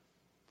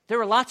 there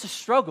were lots of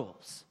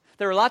struggles.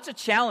 There were lots of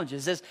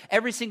challenges as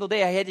every single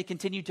day I had to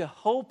continue to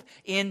hope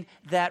in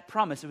that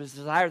promise. It was a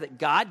desire that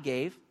God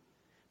gave,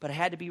 but I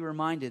had to be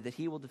reminded that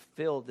he will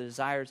fulfill the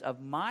desires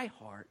of my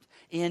heart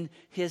in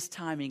his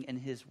timing and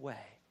his way.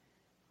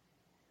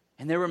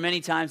 And there were many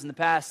times in the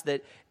past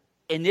that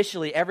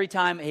initially every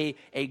time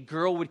a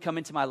girl would come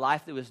into my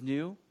life that was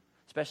new,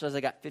 especially as I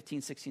got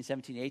 15, 16,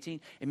 17,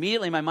 18,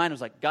 immediately my mind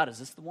was like, God, is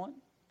this the one?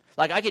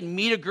 Like I could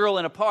meet a girl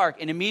in a park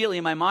and immediately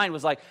my mind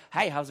was like,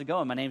 hey, how's it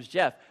going? My name's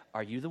Jeff.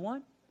 Are you the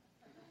one?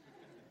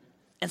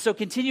 And so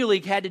continually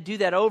had to do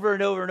that over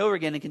and over and over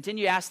again and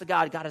continue to ask the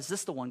God, is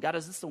this the one? God,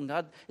 is this the one?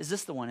 God, is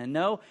this the one? And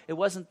no, it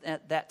wasn't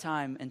at that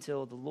time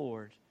until the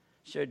Lord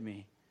showed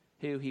me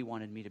who he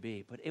wanted me to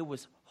be. But it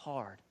was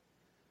hard.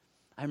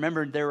 I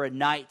remember there were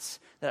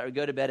nights that I would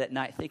go to bed at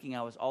night thinking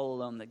I was all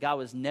alone, that God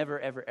was never,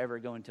 ever, ever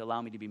going to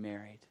allow me to be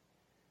married.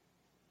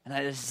 And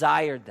I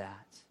desired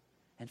that.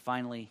 And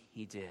finally,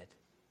 he did.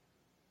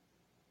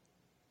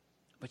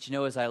 But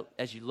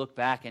as you look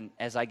back and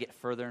as I get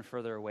further and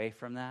further away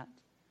from that,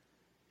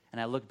 and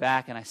I look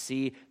back and I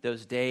see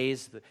those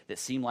days that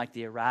seem like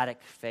the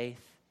erratic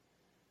faith,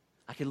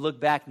 I can look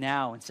back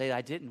now and say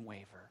I didn't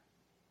waver.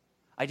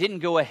 I didn't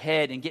go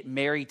ahead and get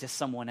married to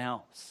someone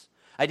else.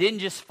 I didn't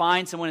just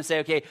find someone and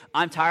say, okay,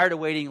 I'm tired of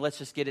waiting, let's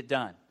just get it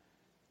done.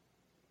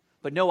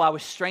 But no, I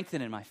was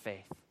strengthened in my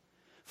faith.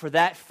 For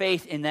that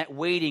faith in that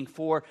waiting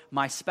for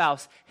my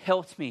spouse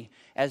helped me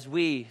as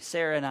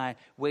Sarah and I,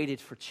 waited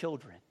for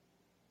children.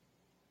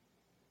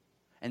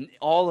 And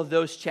all of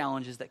those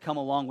challenges that come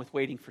along with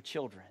waiting for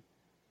children.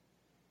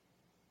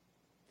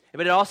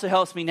 But it also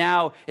helps me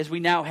now, as we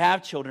now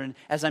have children,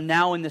 as I'm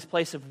now in this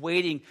place of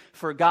waiting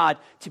for God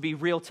to be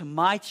real to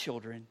my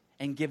children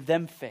and give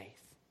them faith.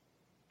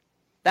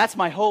 That's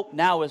my hope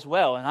now as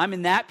well. And I'm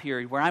in that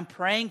period where I'm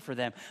praying for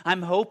them.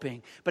 I'm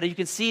hoping. But you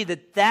can see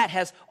that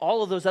has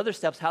all of those other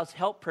steps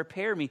help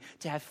prepare me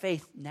to have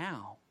faith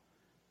now.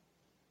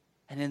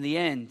 And in the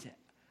end,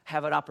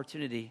 have an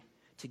opportunity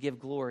to give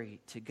glory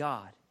to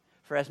God.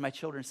 For as my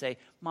children say,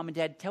 Mom and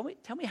Dad, tell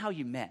me how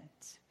you met.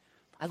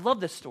 I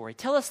love this story.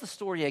 Tell us the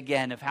story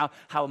again of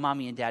how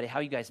Mommy and Daddy, how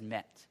you guys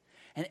met.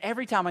 And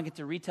every time I get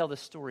to retell the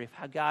story of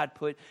how God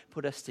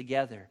put us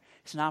together,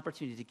 it's an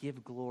opportunity to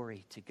give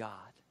glory to God.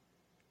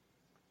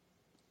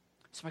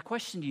 So my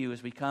question to you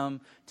as we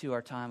come to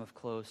our time of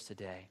close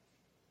today,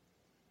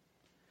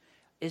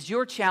 is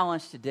your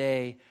challenge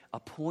today a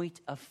point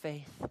of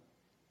faith?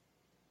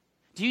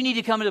 Do you need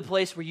to come to a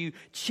place where you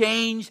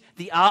change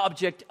the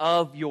object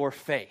of your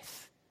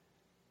faith?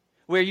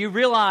 Where you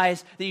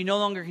realize that you no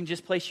longer can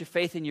just place your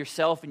faith in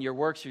yourself and your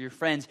works or your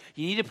friends.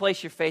 You need to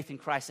place your faith in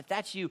Christ. If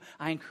that's you,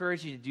 I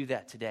encourage you to do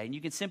that today. And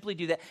you can simply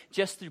do that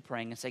just through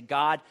praying and say,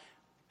 God,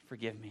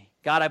 forgive me.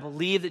 God, I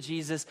believe that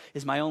Jesus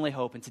is my only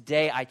hope. And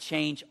today I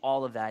change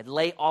all of that. I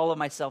lay all of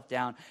myself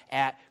down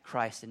at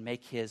Christ and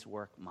make his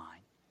work mine.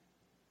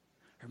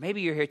 Or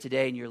maybe you're here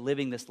today and you're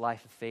living this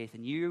life of faith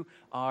and you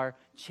are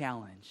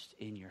challenged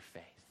in your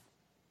faith.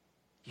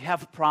 You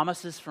have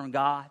promises from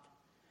God.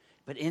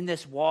 But in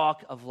this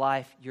walk of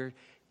life, you're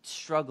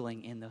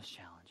struggling in those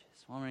challenges.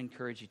 Well, I want to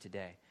encourage you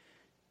today,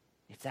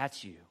 if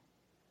that's you,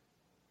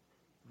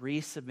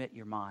 resubmit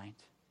your mind,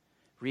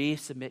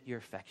 resubmit your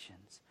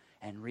affections,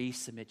 and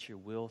resubmit your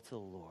will to the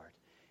Lord,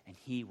 and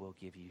he will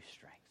give you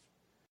strength.